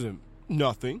 it wasn't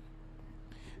nothing.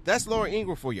 That's Laura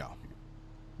Ingraham for y'all.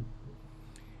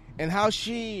 And how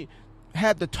she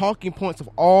had the talking points of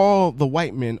all the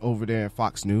white men over there at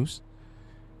Fox News.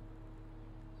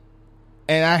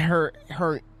 And I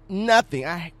heard nothing.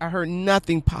 I heard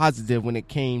nothing positive when it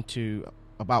came to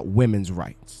about women's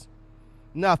rights.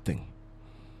 Nothing.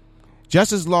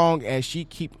 Just as long as she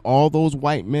keep all those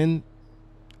white men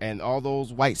and all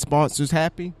those white sponsors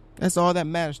happy, that's all that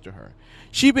matters to her.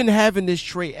 She's been having this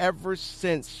trait ever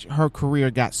since her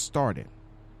career got started.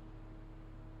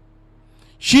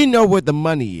 She know where the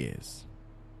money is.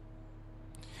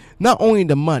 Not only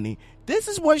the money, this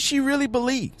is what she really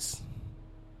believes.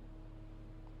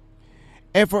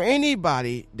 And for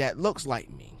anybody that looks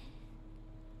like me,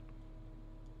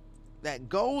 that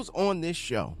goes on this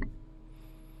show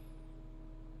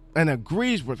and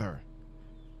agrees with her,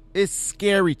 it's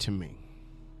scary to me.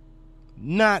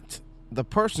 Not the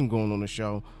person going on the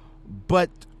show, but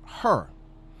her.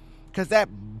 Because that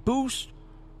boosts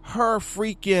her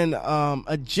freaking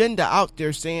agenda out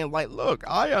there saying, like, look,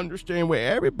 I understand what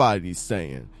everybody's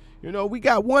saying. We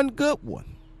got one good one.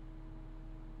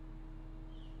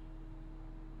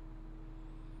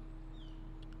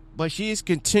 But she is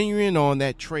continuing on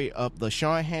that trait of the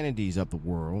Sean Hannitys of the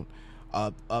world,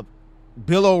 of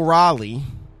Bill O'Reilly,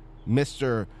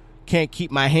 Mr. Can't Keep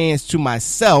My Hands to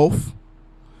Myself,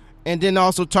 and then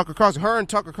also Tucker Carlson. Her and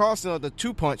Tucker Carlson are the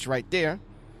two punch right there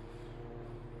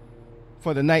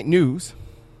for the night news.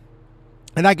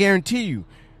 And I guarantee you,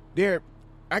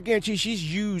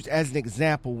 she's used as an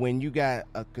example when you got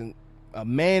a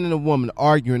man and a woman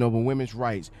arguing over women's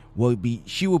rights.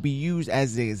 She will be used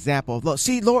as an example of, look,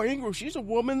 see, Laura Ingraham, she's a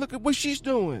woman. Look at what she's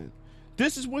doing.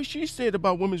 This is what she said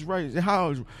about women's rights and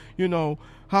how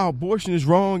abortion is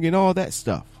wrong and all that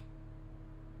stuff.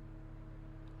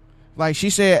 Like she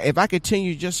said, if I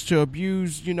continue just to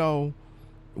abuse,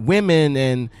 women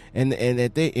and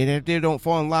if they don't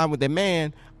fall in line with their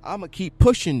man, I'm gonna keep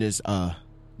pushing this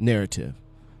narrative.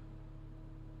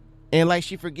 And like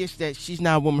she forgets that she's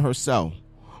not a woman herself.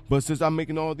 But since I'm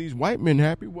making all these white men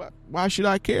happy, why should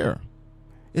I care?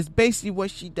 It's basically what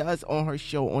she does on her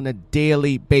show on a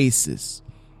daily basis.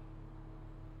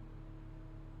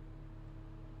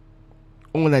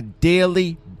 On a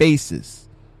daily basis.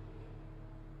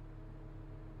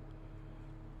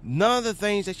 None of the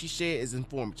things that she said is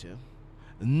informative.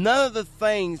 None of the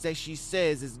things that she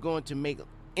says is going to make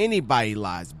anybody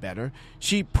lives better.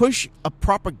 She pushed a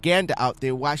propaganda out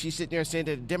there while she's sitting there saying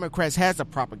that the Democrats has a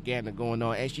propaganda going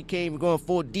on, and she can't even go in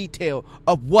full detail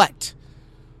of what.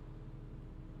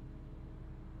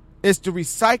 It's the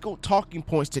recycled talking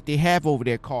points that they have over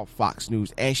there called Fox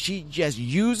News, and she just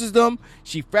uses them.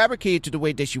 She fabricated to the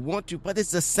way that she wants to, but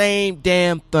it's the same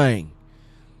damn thing.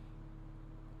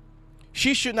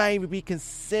 She should not even be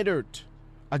considered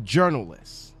a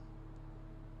journalist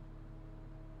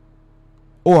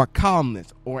or a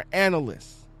columnist or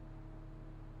analyst.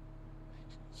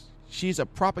 She's a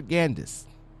propagandist.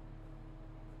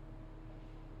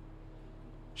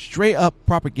 Straight up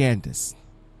propagandist.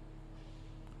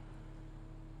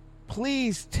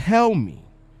 Please tell me,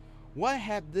 what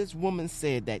have this woman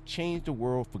said that changed the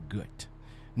world for good?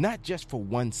 Not just for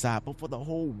one side, but for the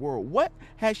whole world. What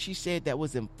has she said that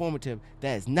was informative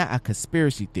that is not a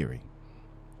conspiracy theory?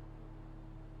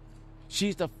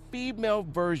 She's the female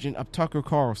version of Tucker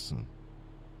Carlson.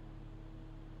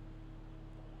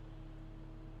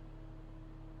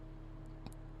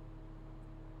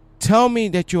 Tell me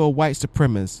that you're a white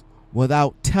supremacist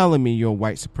without telling me you're a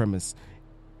white supremacist.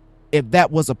 If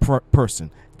that was a person,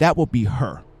 that would be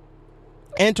her.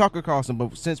 And Tucker Carlson,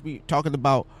 but since we're talking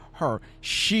about her,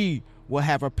 she will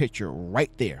have her picture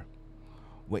right there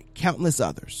with countless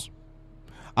others.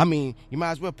 I mean, you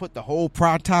might as well put the whole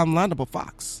primetime lineup of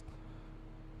Fox.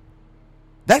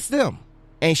 That's them.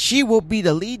 And she will be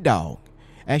the lead dog.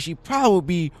 And she probably will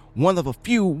be one of a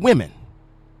few women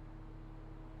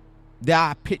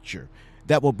that I picture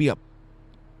that will be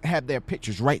have their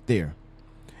pictures right there.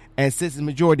 And since the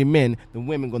majority men, the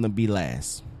women going to be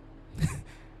last.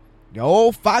 The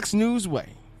old Fox News way.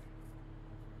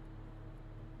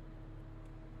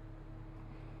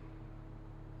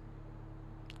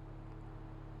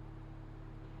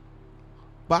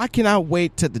 But I cannot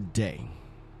wait till the day.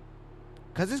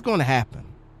 Because it's going to happen.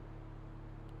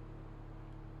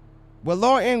 Well,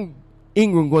 Laura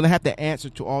Ingraham going to have to answer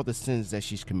to all the sins that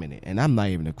she's committed. And I'm not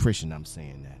even a Christian, I'm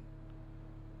saying that.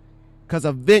 Because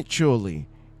eventually,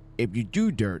 if you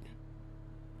do dirt,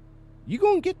 you're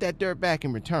going to get that dirt back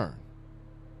in return.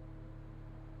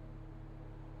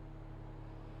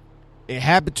 It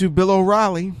happened to Bill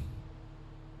O'Reilly.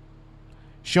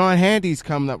 Sean Hannity's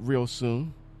coming up real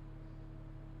soon.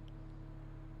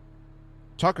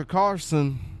 Tucker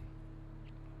Carlson,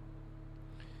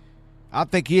 I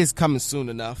think he is coming soon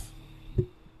enough.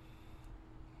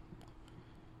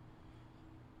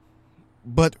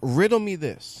 But riddle me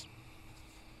this.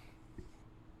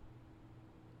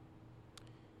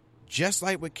 Just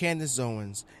like with Candace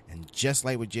Owens and just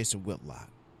like with Jason Whitlock,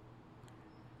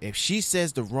 if she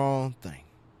says the wrong thing,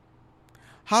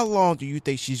 how long do you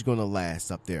think she's going to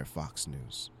last up there at Fox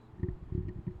News?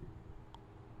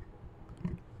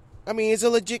 I mean, it's a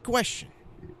legit question.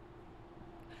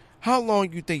 How long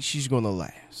do you think she's going to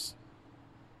last?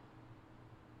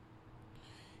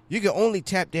 You can only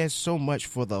tap dance so much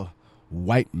for the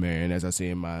white man, as I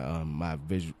say in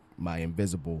my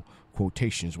invisible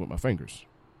quotations with my fingers.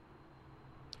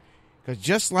 Because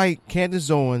just like Candace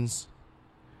Owens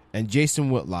and Jason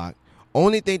Whitlock,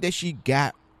 only thing that she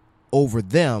got over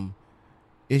them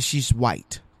is she's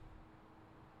white.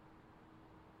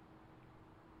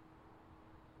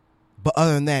 But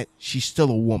other than that, she's still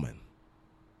a woman.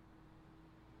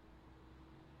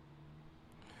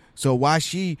 So while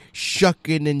she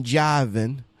shucking and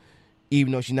jiving,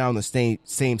 even though she's not on the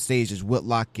same stage as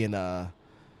Whitlock and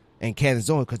Candace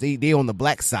Owens, because they on the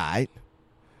black side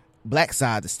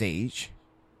of the stage,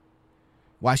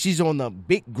 while she's on the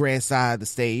big grand side of the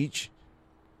stage,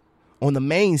 on the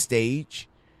main stage,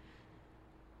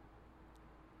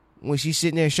 when she's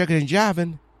sitting there shucking and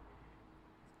jiving,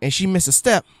 and she miss a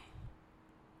step,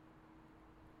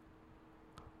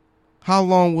 how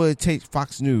long will it take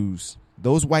Fox News,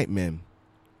 those white men,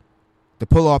 to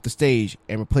pull off the stage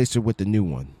and replace her with the new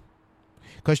one?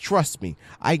 Because trust me,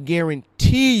 I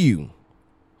guarantee you,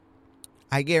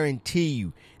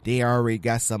 they already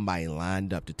got somebody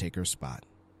lined up to take her spot.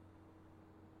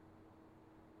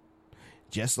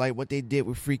 Just like what they did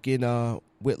with freaking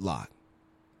Whitlock.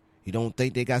 You don't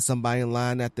think they got somebody in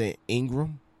line after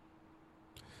Ingram?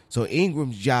 So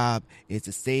Ingram's job is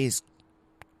to stay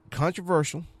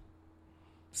controversial,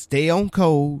 stay on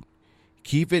code,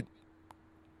 keep it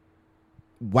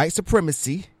white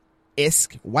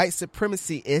supremacy-esque,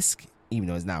 even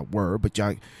though it's not a word, but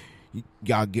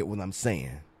y'all get what I'm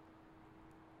saying.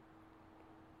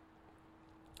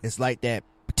 It's like that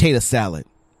potato salad.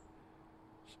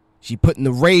 She putting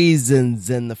the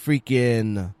raisins and the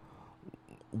freaking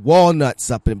walnuts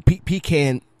up and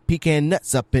pecan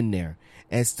nuts up in there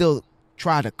and still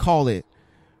try to call it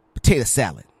potato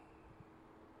salad.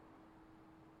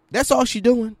 That's all she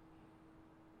doing.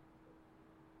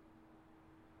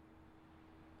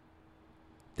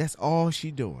 That's all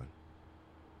she doing.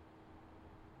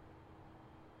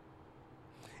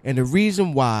 And the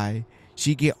reason why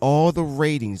she get all the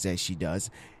ratings that she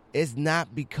does is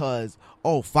not because,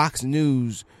 Fox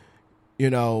News,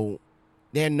 they're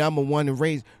number one in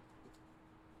ratings.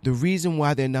 The reason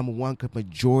why they're number one, because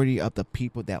majority of the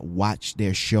people that watch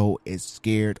their show is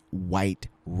scared white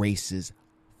racist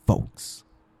folks.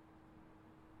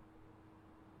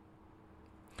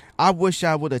 I wish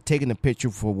I would have taken a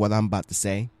picture for what I'm about to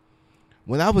say.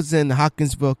 When I was in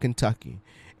Hopkinsville, Kentucky,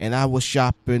 and I was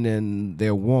shopping in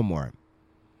their Walmart.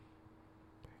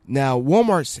 Now,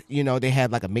 Walmart's, they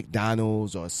had like a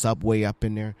McDonald's or a Subway up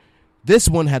in there. This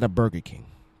one had a Burger King.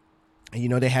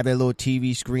 And, they have their little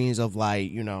TV screens of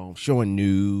like, showing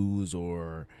news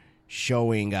or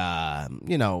showing,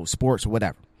 sports or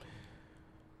whatever.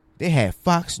 They had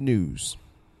Fox News.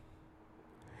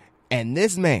 And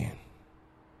this man,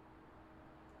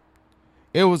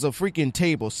 it was a freaking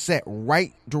table set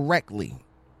right directly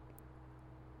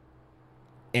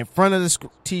in front of the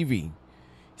TV,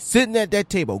 sitting at that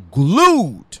table,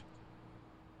 glued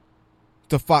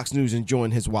to Fox News,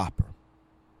 enjoying his Whopper.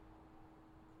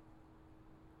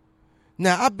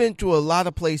 Now, I've been to a lot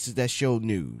of places that show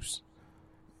news.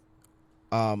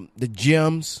 The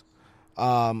gyms,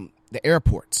 the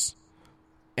airports.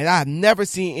 And I've never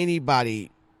seen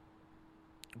anybody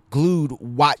glued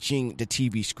watching the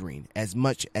TV screen as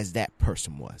much as that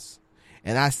person was.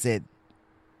 And I said,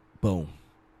 boom.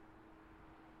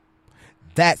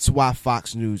 That's why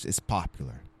Fox News is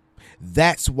popular.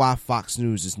 That's why Fox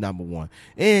News is number one.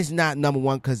 And it's not number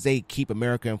one because they keep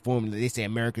America informed. They say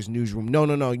America's newsroom.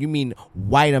 No. You mean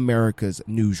white America's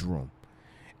newsroom.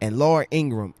 And Laura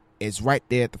Ingraham is right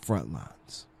there at the front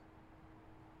lines.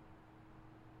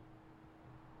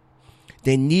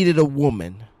 They needed a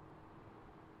woman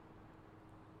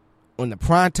on the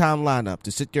primetime lineup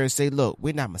to sit there and say, look,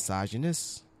 we're not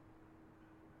misogynists.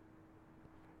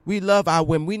 We love our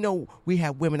women. We know we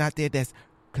have women out there that's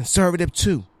conservative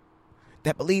too,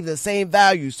 that believe in the same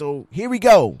values. So here we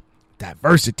go.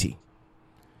 Diversity.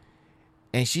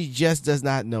 And she just does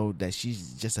not know that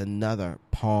she's just another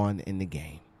pawn in the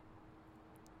game.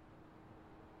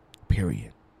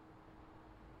 Period.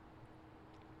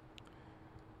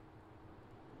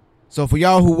 So for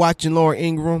y'all who watching Laura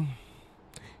Ingraham,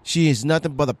 she is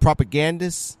nothing but a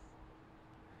propagandist.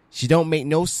 She don't make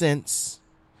no sense.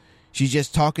 She's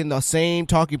just talking the same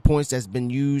talking points that's been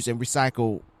used and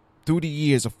recycled through the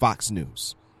years of Fox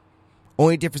News.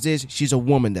 Only difference is she's a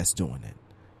woman that's doing it.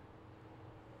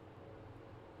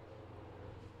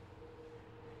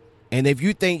 And if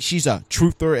you think she's a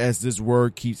truther, as this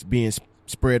word keeps being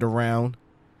spread around,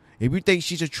 if you think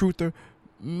she's a truther,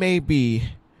 maybe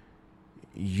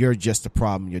you're just a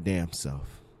problem your damn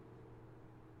self.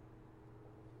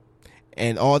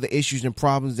 And all the issues and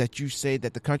problems that you say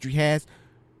that the country has,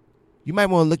 you might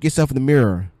want to look yourself in the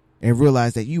mirror and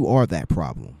realize that you are that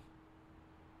problem.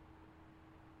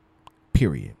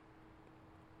 Period.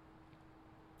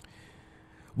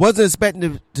 Wasn't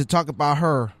expecting to talk about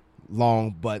her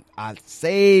long, but I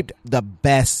saved the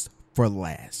best for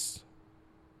last.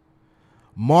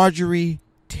 Marjorie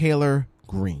Taylor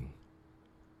Greene.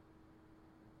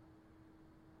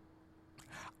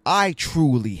 I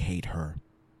truly hate her.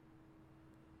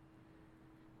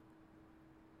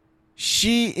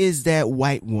 She is that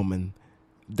white woman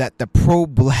that the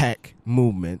pro-black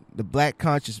movement, the black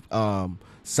conscious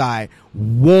side,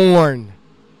 warned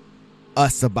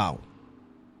us about.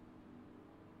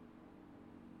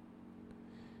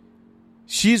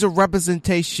 She's a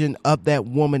representation of that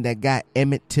woman that got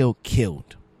Emmett Till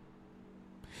killed.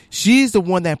 She's the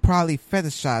one that probably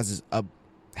fetishizes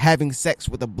having sex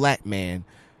with a black man,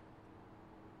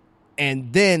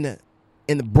 and then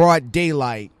in the broad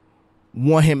daylight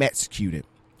want him executed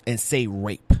and say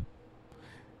rape.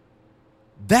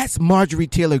 That's Marjorie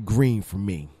Taylor Greene for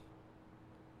me.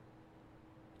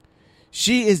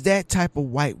 She is that type of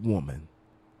white woman.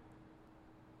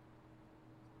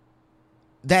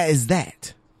 That is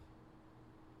that.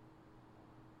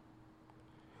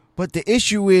 But the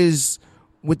issue is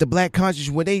with the black conscious,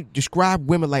 when they describe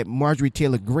women like Marjorie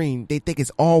Taylor Greene, they think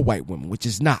it's all white women, which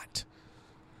is not.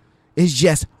 It's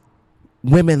just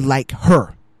women like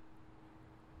her.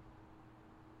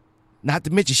 Not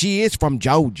to mention she is from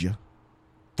Georgia,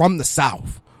 from the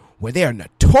South, where they are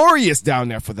notorious down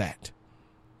there for that.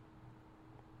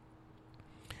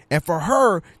 And for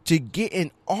her to get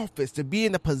in office, to be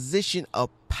in a position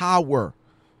of power,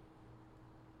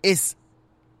 it's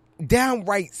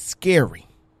downright scary.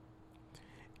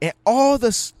 And all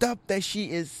the stuff that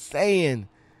she is saying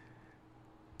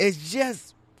is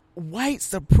just white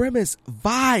supremacist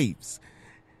vibes.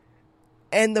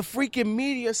 And the freaking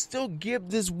media still give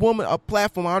this woman a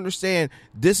platform. I understand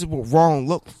this is what wrong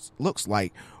looks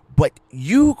like. But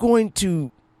you going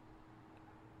to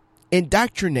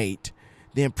indoctrinate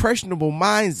the impressionable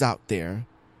minds out there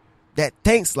that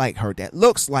thinks like her, that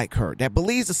looks like her, that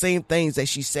believes the same things that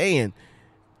she's saying,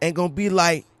 and gonna be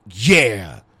like,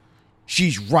 yeah,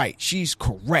 she's right, she's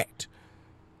correct.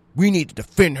 We need to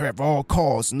defend her at all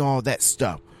costs and all that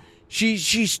stuff.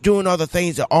 She's doing all the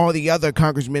things that all the other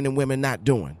congressmen and women not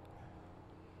doing.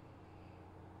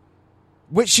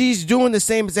 Which she's doing the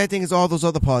same exact thing as all those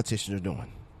other politicians are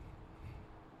doing.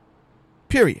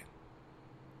 Period.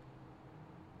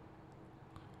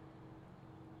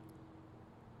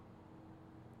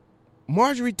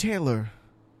 Marjorie Taylor,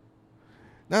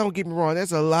 now don't get me wrong,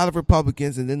 there's a lot of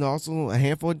Republicans and then also a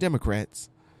handful of Democrats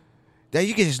that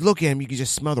you can just look at them, you can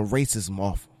just smell the racism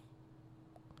off.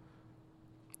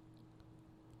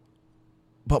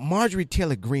 But Marjorie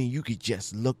Taylor Greene, you could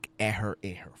just look at her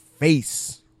in her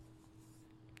face.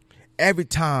 Every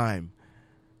time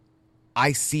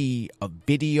I see a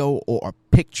video or a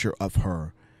picture of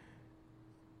her,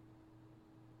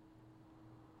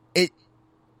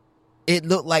 it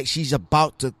looked like she's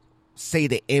about to say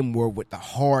the N-word with the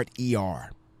hard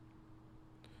ER.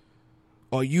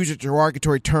 Or use a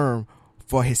derogatory term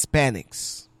for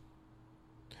Hispanics.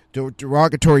 The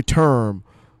derogatory term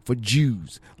for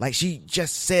Jews. Like she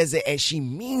just says it and she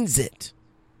means it.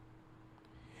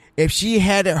 If she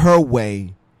had it her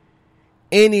way,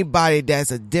 anybody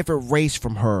that's a different race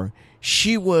from her,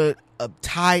 she would have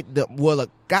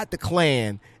got the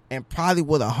Klan and probably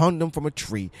would have hung them from a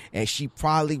tree, and she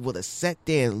probably would have sat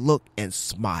there and looked and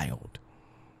smiled.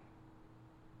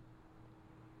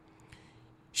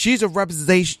 She's a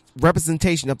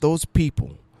representation of those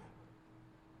people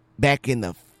back in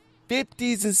the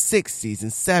 50s and 60s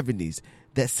and 70s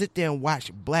that sit there and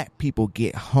watch black people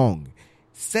get hung.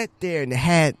 Sat there and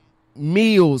had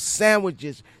meals,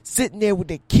 sandwiches, sitting there with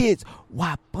their kids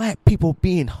while black people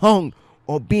being hung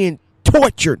or being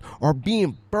tortured or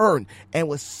being burned, and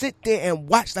would sit there and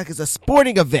watch like it's a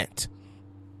sporting event.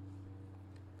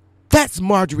 That's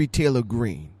Marjorie Taylor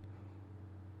Greene.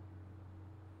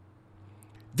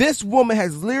 This woman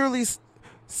has literally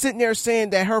sitting there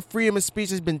saying that her freedom of speech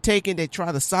has been taken. They try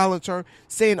to silence her,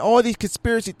 saying all these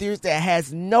conspiracy theories that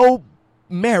has no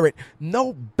merit,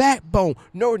 no backbone,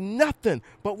 no nothing.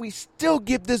 But we still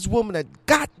give this woman a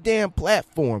goddamn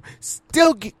platform.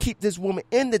 Still keep this woman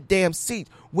in the damn seat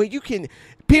where you can.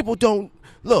 People don't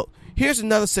look. Here's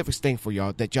another civics thing for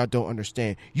y'all that y'all don't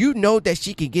understand. You know that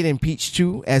she can get impeached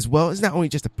too, as well. It's not only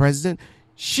just the president.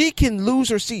 She can lose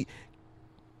her seat.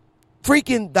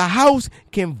 Freaking the House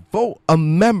can vote a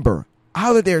member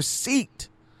out of their seat.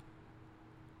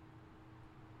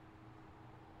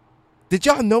 Did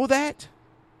y'all know that?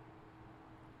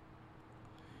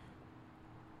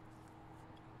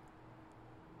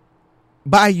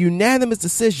 By unanimous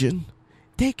decision,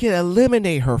 they can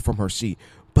eliminate her from her seat,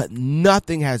 but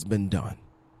nothing has been done.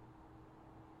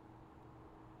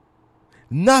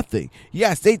 Nothing.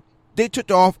 Yes, they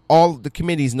took off all the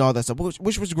committees and all that stuff,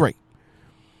 which was great.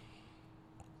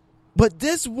 But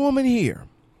this woman here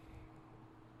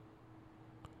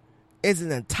is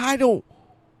an entitled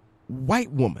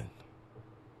white woman,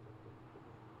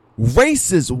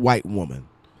 racist white woman,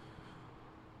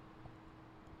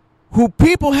 who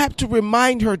people have to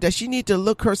remind her that she needs to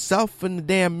look herself in the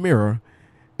damn mirror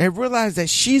and realize that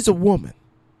she's a woman.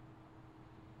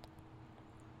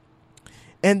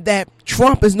 And that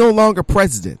Trump is no longer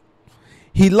president.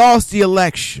 He lost the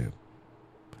election.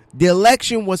 The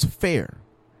election was fair.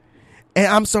 And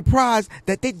I'm surprised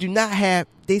that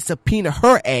they subpoena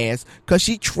her ass because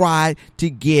she tried to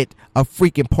get a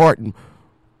freaking pardon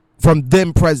from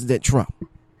then President Trump.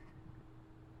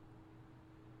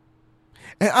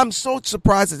 And I'm so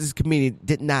surprised that this committee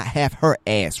did not have her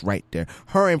ass right there.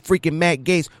 Her and freaking Matt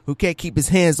Gaetz, who can't keep his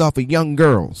hands off of young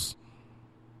girls.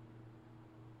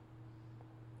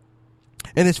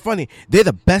 And it's funny, they're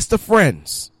the best of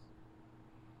friends.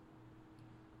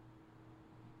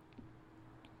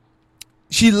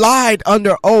 She lied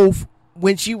under oath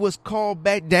when she was called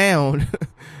back down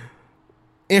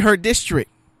in her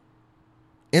district.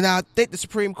 And I think the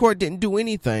Supreme Court didn't do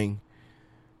anything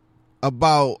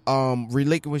about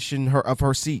relinquishing her of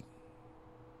her seat.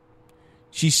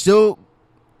 She still,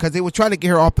 because they were trying to get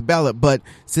her off the ballot, but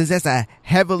since that's a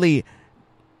heavily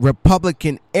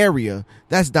Republican area,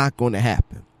 that's not going to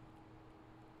happen.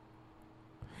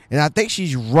 And I think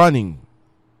she's running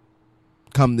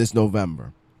come this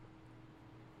November.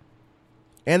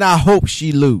 And I hope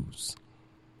she lose.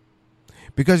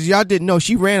 Because y'all didn't know,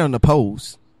 she ran on the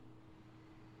polls.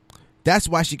 That's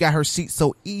why she got her seat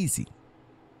so easy.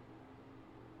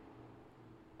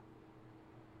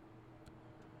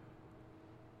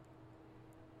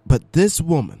 But this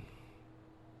woman,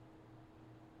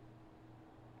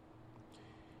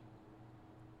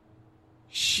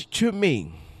 to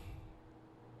me,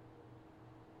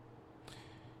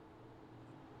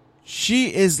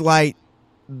 she is like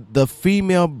the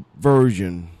female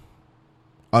version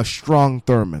of Strong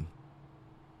Thurmond.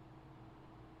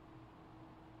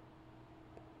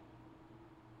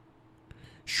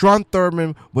 Sean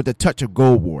Thurman with a touch of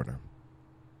Goldwater.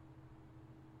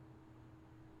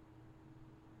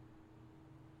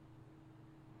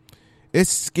 It's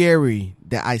scary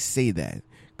that I say that,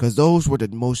 because those were the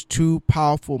most two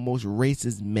powerful, most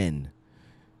racist men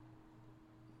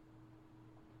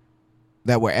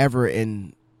that were ever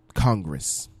in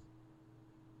Congress.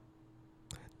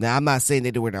 Now, I'm not saying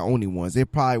that they were the only ones. There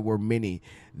probably were many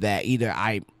that either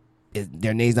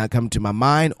their names not coming to my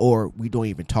mind or we don't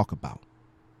even talk about.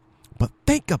 But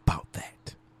think about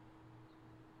that.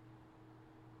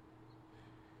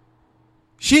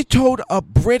 She told a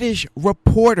British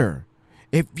reporter,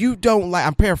 if you don't like,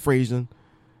 I'm paraphrasing,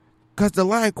 because the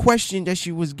line question that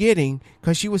she was getting,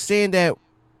 because she was saying that,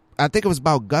 I think it was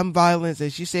about gun violence,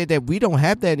 and she said that we don't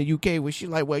have that in the UK. Where she's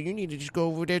like, well, you need to just go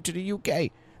over there to the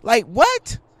UK. Like,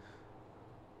 what?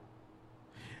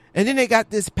 And then they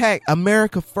got this pack,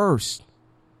 America First.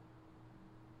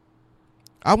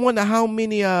 I wonder how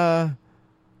many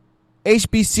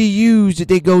HBCUs did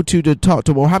they go to talk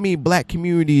to, or how many black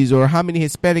communities or how many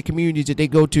Hispanic communities did they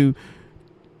go to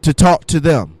talk to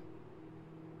them?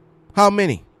 How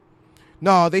many?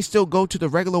 No, they still go to the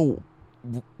regular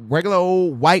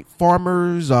old white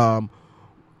farmers,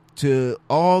 to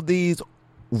all these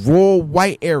rural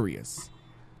white areas.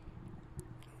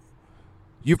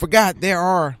 You forgot there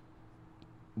are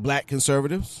black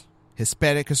conservatives,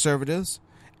 Hispanic conservatives,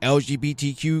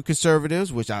 LGBTQ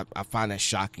conservatives, which I find that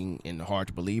shocking and hard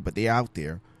to believe, but they're out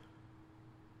there.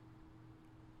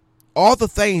 All the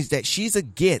things that she's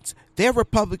against, they're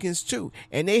Republicans too,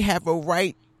 and they have a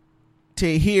right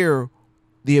to hear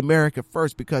the America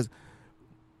First, because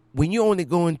when you only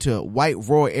go into white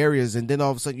rural areas and then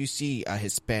all of a sudden you see a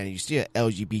Hispanic, you see an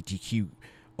LGBTQ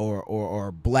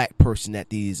or black person at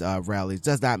these rallies,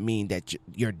 does not mean that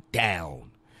you're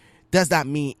down. Does not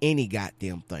mean any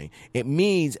goddamn thing. It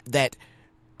means that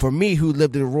for me, who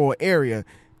lived in a rural area,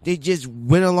 they just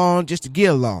went along just to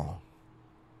get along.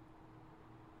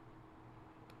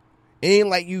 It ain't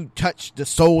like you touch the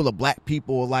soul of black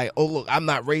people, like, oh, look, I'm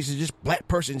not racist, just black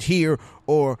person's here,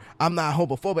 or I'm not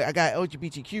homophobic. I got an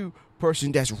LGBTQ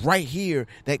person that's right here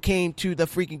that came to the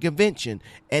freaking convention,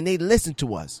 and they listened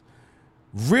to us.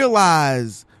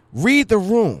 Realize, read the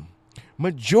room.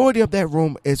 Majority of that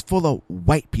room is full of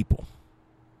white people.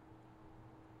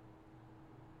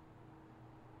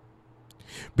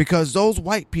 Because those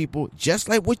white people, just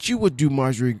like what you would do,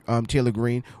 Marjorie Taylor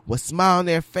Greene, will smile on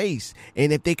their face.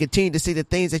 And if they continue to say the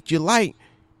things that you like,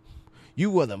 you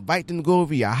will invite them to go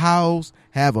over your house,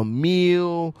 have a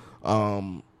meal,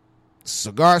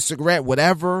 cigarette,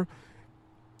 whatever,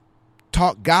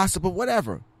 talk gossip or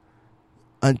whatever,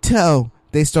 until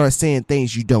they start saying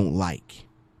things you don't like.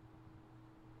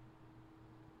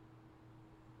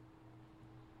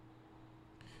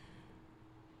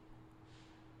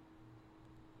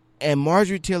 And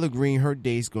Marjorie Taylor Greene, her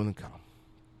day's going to come.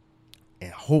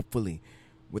 And hopefully,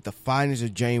 with the findings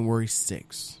of January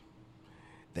 6th,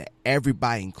 that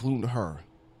everybody, including her,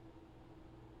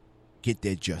 get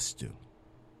their just due.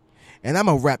 And I'm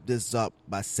going to wrap this up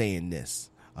by saying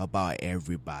this about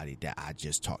everybody that I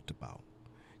just talked about.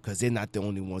 Because they're not the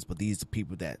only ones, but these are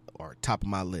people that are top of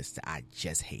my list that I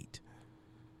just hate.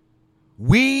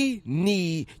 We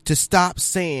need to stop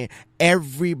saying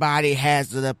everybody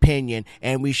has an opinion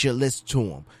and we should listen to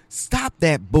them. Stop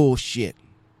that bullshit.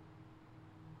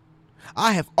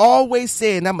 I have always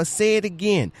said, and I'm going to say it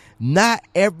again, not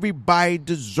everybody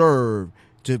deserves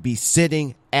to be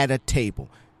sitting at a table.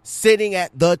 Sitting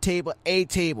at the table, a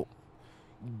table.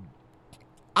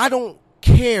 I don't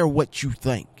care what you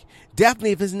think.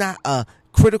 Definitely if it's not a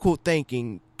critical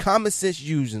thinking, common sense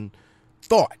using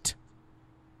thought.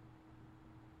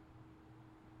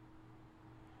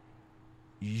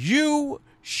 You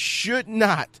should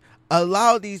not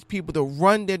allow these people to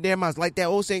run their damn mouths. Like that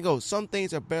old saying goes, some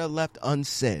things are better left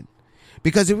unsaid.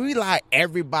 Because if we like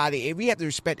everybody, if we have to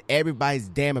respect everybody's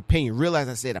damn opinion, realize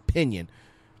I said opinion.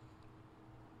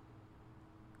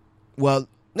 Well,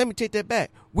 let me take that back.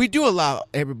 We do allow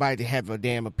everybody to have a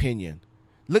damn opinion.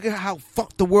 Look at how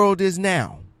fucked the world is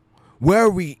now. Where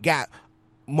we got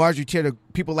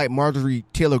people like Marjorie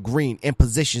Taylor Greene in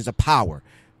positions of power.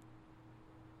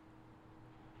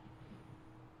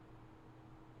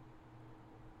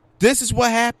 This is what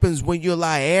happens when you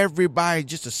allow everybody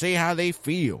just to say how they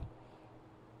feel.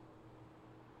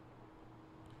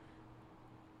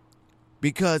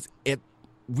 Because if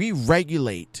we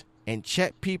regulate and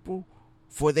check people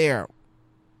for their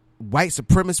white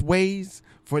supremacist ways,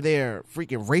 for their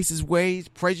freaking racist ways,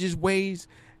 prejudice ways,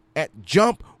 at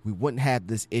jump, we wouldn't have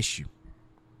this issue.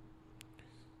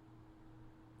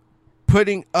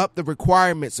 Putting up the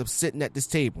requirements of sitting at this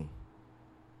table.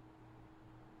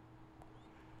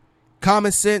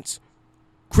 common sense,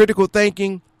 critical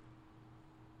thinking,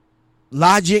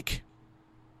 logical,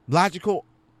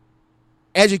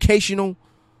 educational.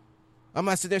 I'm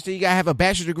not sitting there saying you gotta have a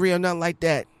bachelor's degree or nothing like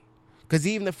that. Because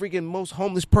even the freaking most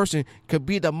homeless person could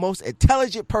be the most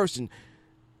intelligent person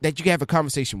that you can have a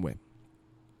conversation with.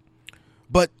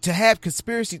 But to have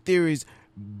conspiracy theories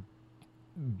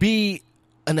be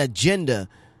an agenda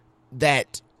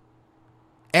that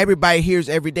everybody hears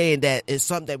every day and that is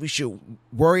something that we should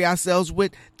worry ourselves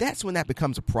with, that's when that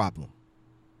becomes a problem.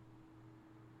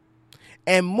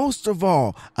 And most of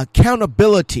all,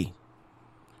 accountability.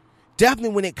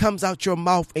 Definitely when it comes out your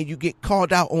mouth and you get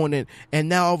called out on it and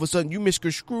now all of a sudden you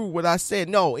misconstrued what I said.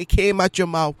 No, it came out your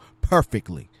mouth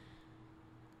perfectly.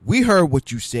 We heard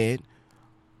what you said.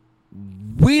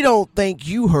 We don't think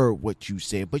you heard what you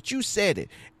said, but you said it.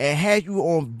 And had you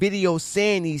on video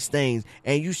saying these things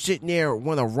and you sitting there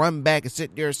want to run back and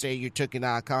sit there and say you're taking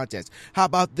out of context. How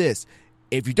about this?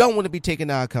 If you don't want to be taken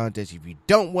out of context, if you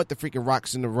don't want the freaking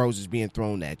rocks and the roses being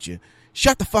thrown at you,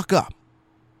 shut the fuck up.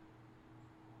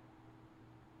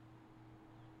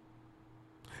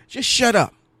 Just shut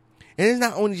up. And it's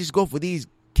not only just go for these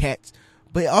cats,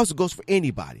 but it also goes for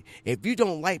anybody. If you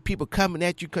don't like people coming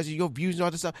at you because of your views and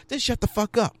all this stuff, then shut the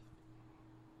fuck up.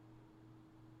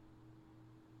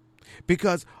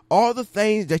 Because all the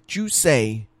things that you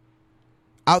say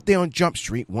out there on Jump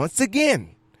Street, once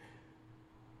again,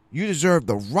 you deserve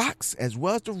the rocks as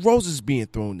well as the roses being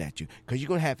thrown at you. Because you're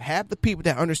going to have half the people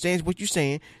that understands what you're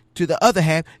saying to the other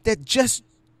half that just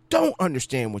don't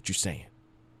understand what you're saying.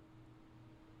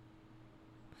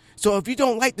 So if you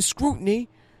don't like the scrutiny,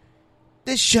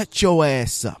 then shut your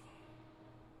ass up.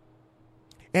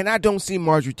 And I don't see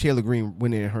Marjorie Taylor Greene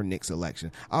winning her next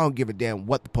election. I don't give a damn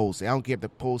what the poll said. I don't care if the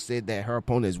poll said that her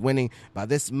opponent is winning by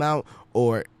this amount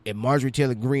or if Marjorie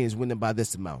Taylor Greene is winning by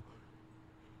this amount.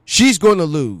 She's going to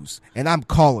lose, and I'm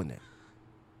calling it.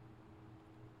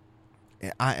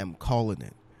 And I am calling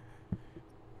it.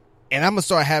 And I'm going to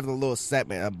start having a little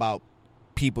segment about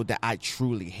people that I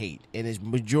truly hate, and it's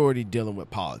majority dealing with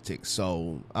politics.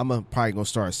 So I'm probably going to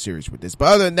start a series with this. But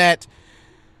other than that,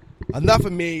 enough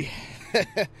of me.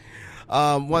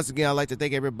 Once again, I'd like to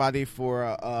thank everybody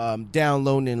for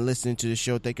downloading and listening to the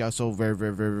show. Thank y'all so very,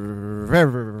 very, very,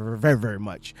 very, very, very, very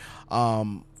much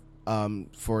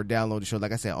for downloading the show.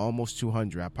 Like I said, almost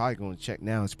 200. I'm probably going to check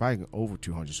now. It's probably over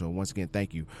 200. So once again,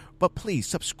 thank you. But please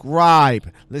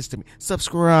subscribe. Listen to me.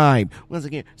 Subscribe. Once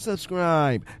again,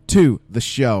 subscribe to the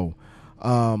show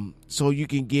so you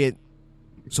can get.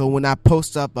 So when I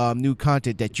post up new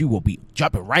content, that you will be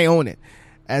jumping right on it.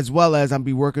 As well as I'll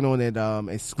be working on it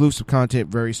exclusive content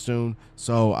very soon.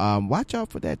 So watch out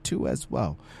for that too as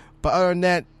well. But other than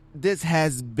that, this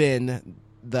has been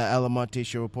the Elamonte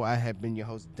Show Report. I have been your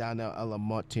host, Donnell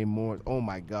Elamonte Moore. Oh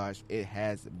my gosh, it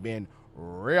has been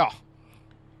real.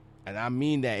 And I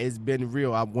mean that. It's been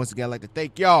real. I once again like to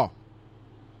thank y'all.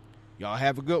 Y'all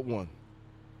have a good one.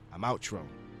 I'm outro.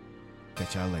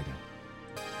 Catch y'all later.